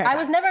 Okay. I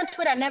was never on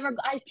Twitter.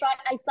 I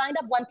signed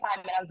up one time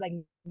and I was like,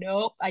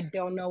 nope, I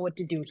don't know what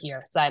to do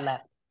here. So I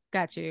left.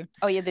 Got you.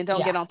 Oh yeah, then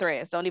don't get on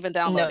Threads. Don't even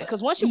download it.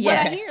 Because once you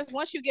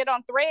get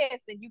on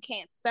Threads, then you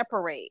can't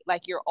separate.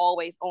 Like you're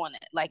always on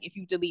it. Like if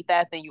you delete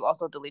that, then you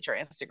also delete your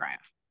Instagram.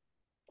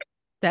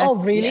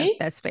 Oh really? Yeah,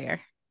 that's fair.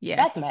 Yeah.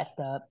 That's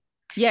messed up.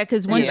 Yeah,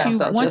 because once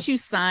you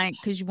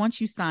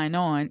sign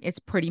on, it's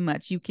pretty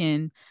much you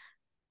can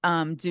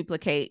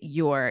duplicate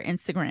your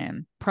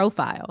Instagram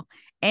profile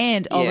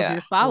and all of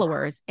your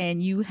followers,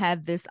 and you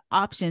have this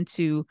option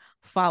to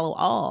follow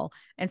all.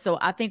 And so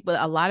I think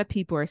what a lot of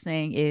people are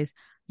saying is,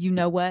 you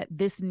know what,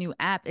 this new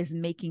app is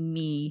making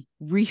me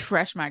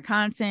refresh my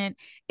content,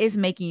 is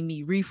making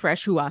me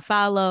refresh who I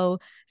follow.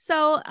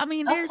 So I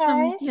mean, there's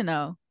some,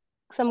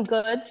 some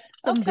goods,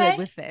 good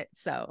with it.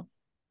 So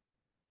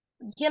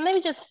yeah, let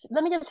me just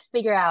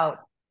figure out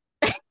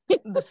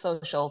the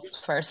socials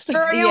first.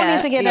 Girl, you don't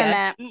need to get in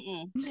that.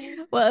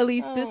 Well, at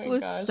least this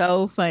was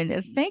so fun.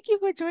 Thank you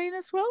for joining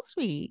us, Well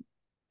Sweet.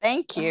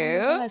 Thank you.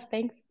 Oh my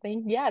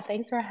gosh,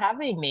 thanks for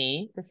having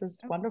me. This is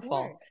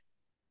wonderful.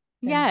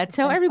 Yeah,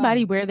 tell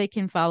everybody where they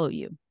can follow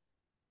you.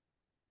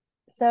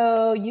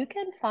 So you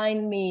can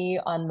find me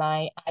on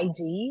my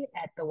IG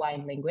at the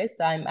Wine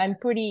Linguist. I'm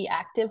pretty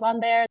active on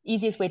there.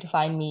 Easiest way to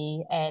find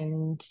me,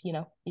 and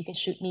you can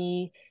shoot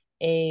me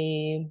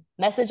a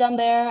message on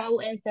there. I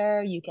will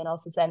answer. You can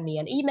also send me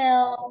an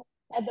email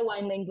at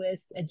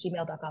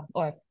thewinelinguist@gmail.com,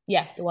 or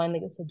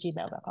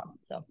thewinelinguist@gmail.com.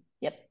 So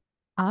yep.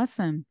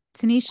 Awesome.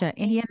 Tanisha,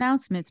 any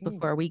announcements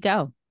before we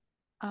go?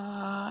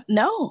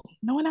 No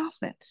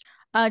announcements.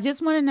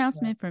 Just one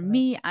announcement from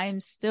me. I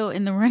am still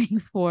in the running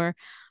for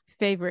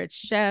favorite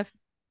chef.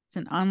 It's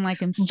an online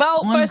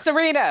vote for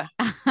Sarita.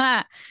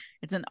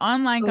 It's an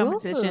online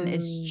competition. Ooh.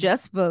 It's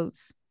just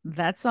votes.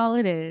 That's all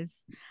it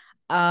is.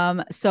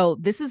 So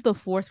this is the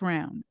 4th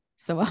round.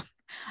 So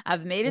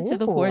I've made it to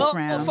the 4th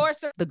round.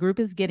 The group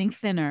is getting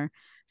thinner.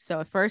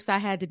 So at first I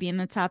had to be in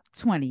the top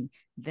 20,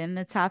 then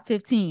the top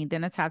 15,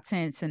 then the top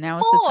 10. So now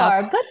it's the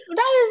top. Good.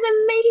 That is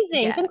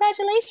amazing. Yeah.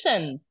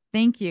 Congratulations.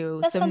 Thank you.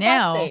 That's so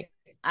fantastic.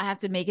 Now I have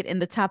to make it in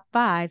the top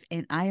 5,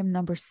 and I am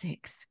number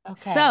 6.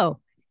 Okay. So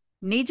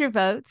need your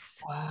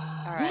votes.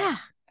 Wow. All right. Yeah.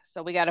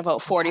 So we got to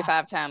vote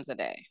 45 times a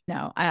day.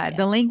 No,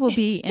 the link will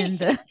be in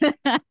the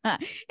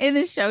in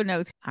the show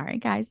notes. All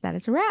right, guys, that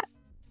is a wrap.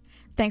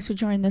 Thanks for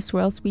joining the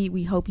Swirl Suite.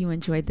 We hope you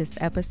enjoyed this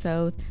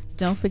episode.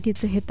 Don't forget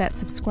to hit that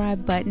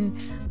subscribe button,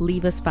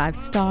 leave us 5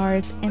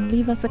 stars, and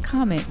leave us a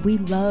comment. We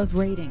love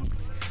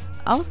ratings.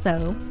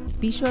 Also,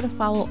 be sure to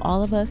follow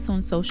all of us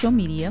on social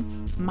media.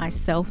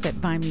 Myself at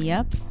Vine Me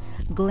Up,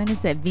 Glenn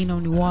is at Vino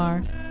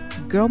Noir,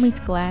 Girl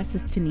Meets Glass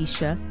is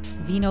Tanisha,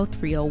 Vino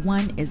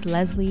 301 is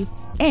Leslie,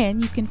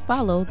 and you can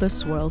follow the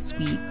Swirl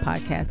Suite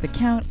podcast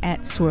account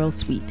at Swirl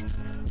Suite.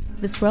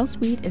 The Swirl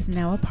Suite is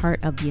now a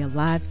part of the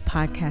Alive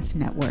Podcast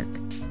Network.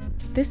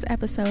 This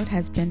episode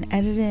has been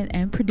edited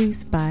and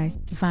produced by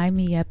Vine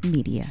Me Up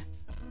Media.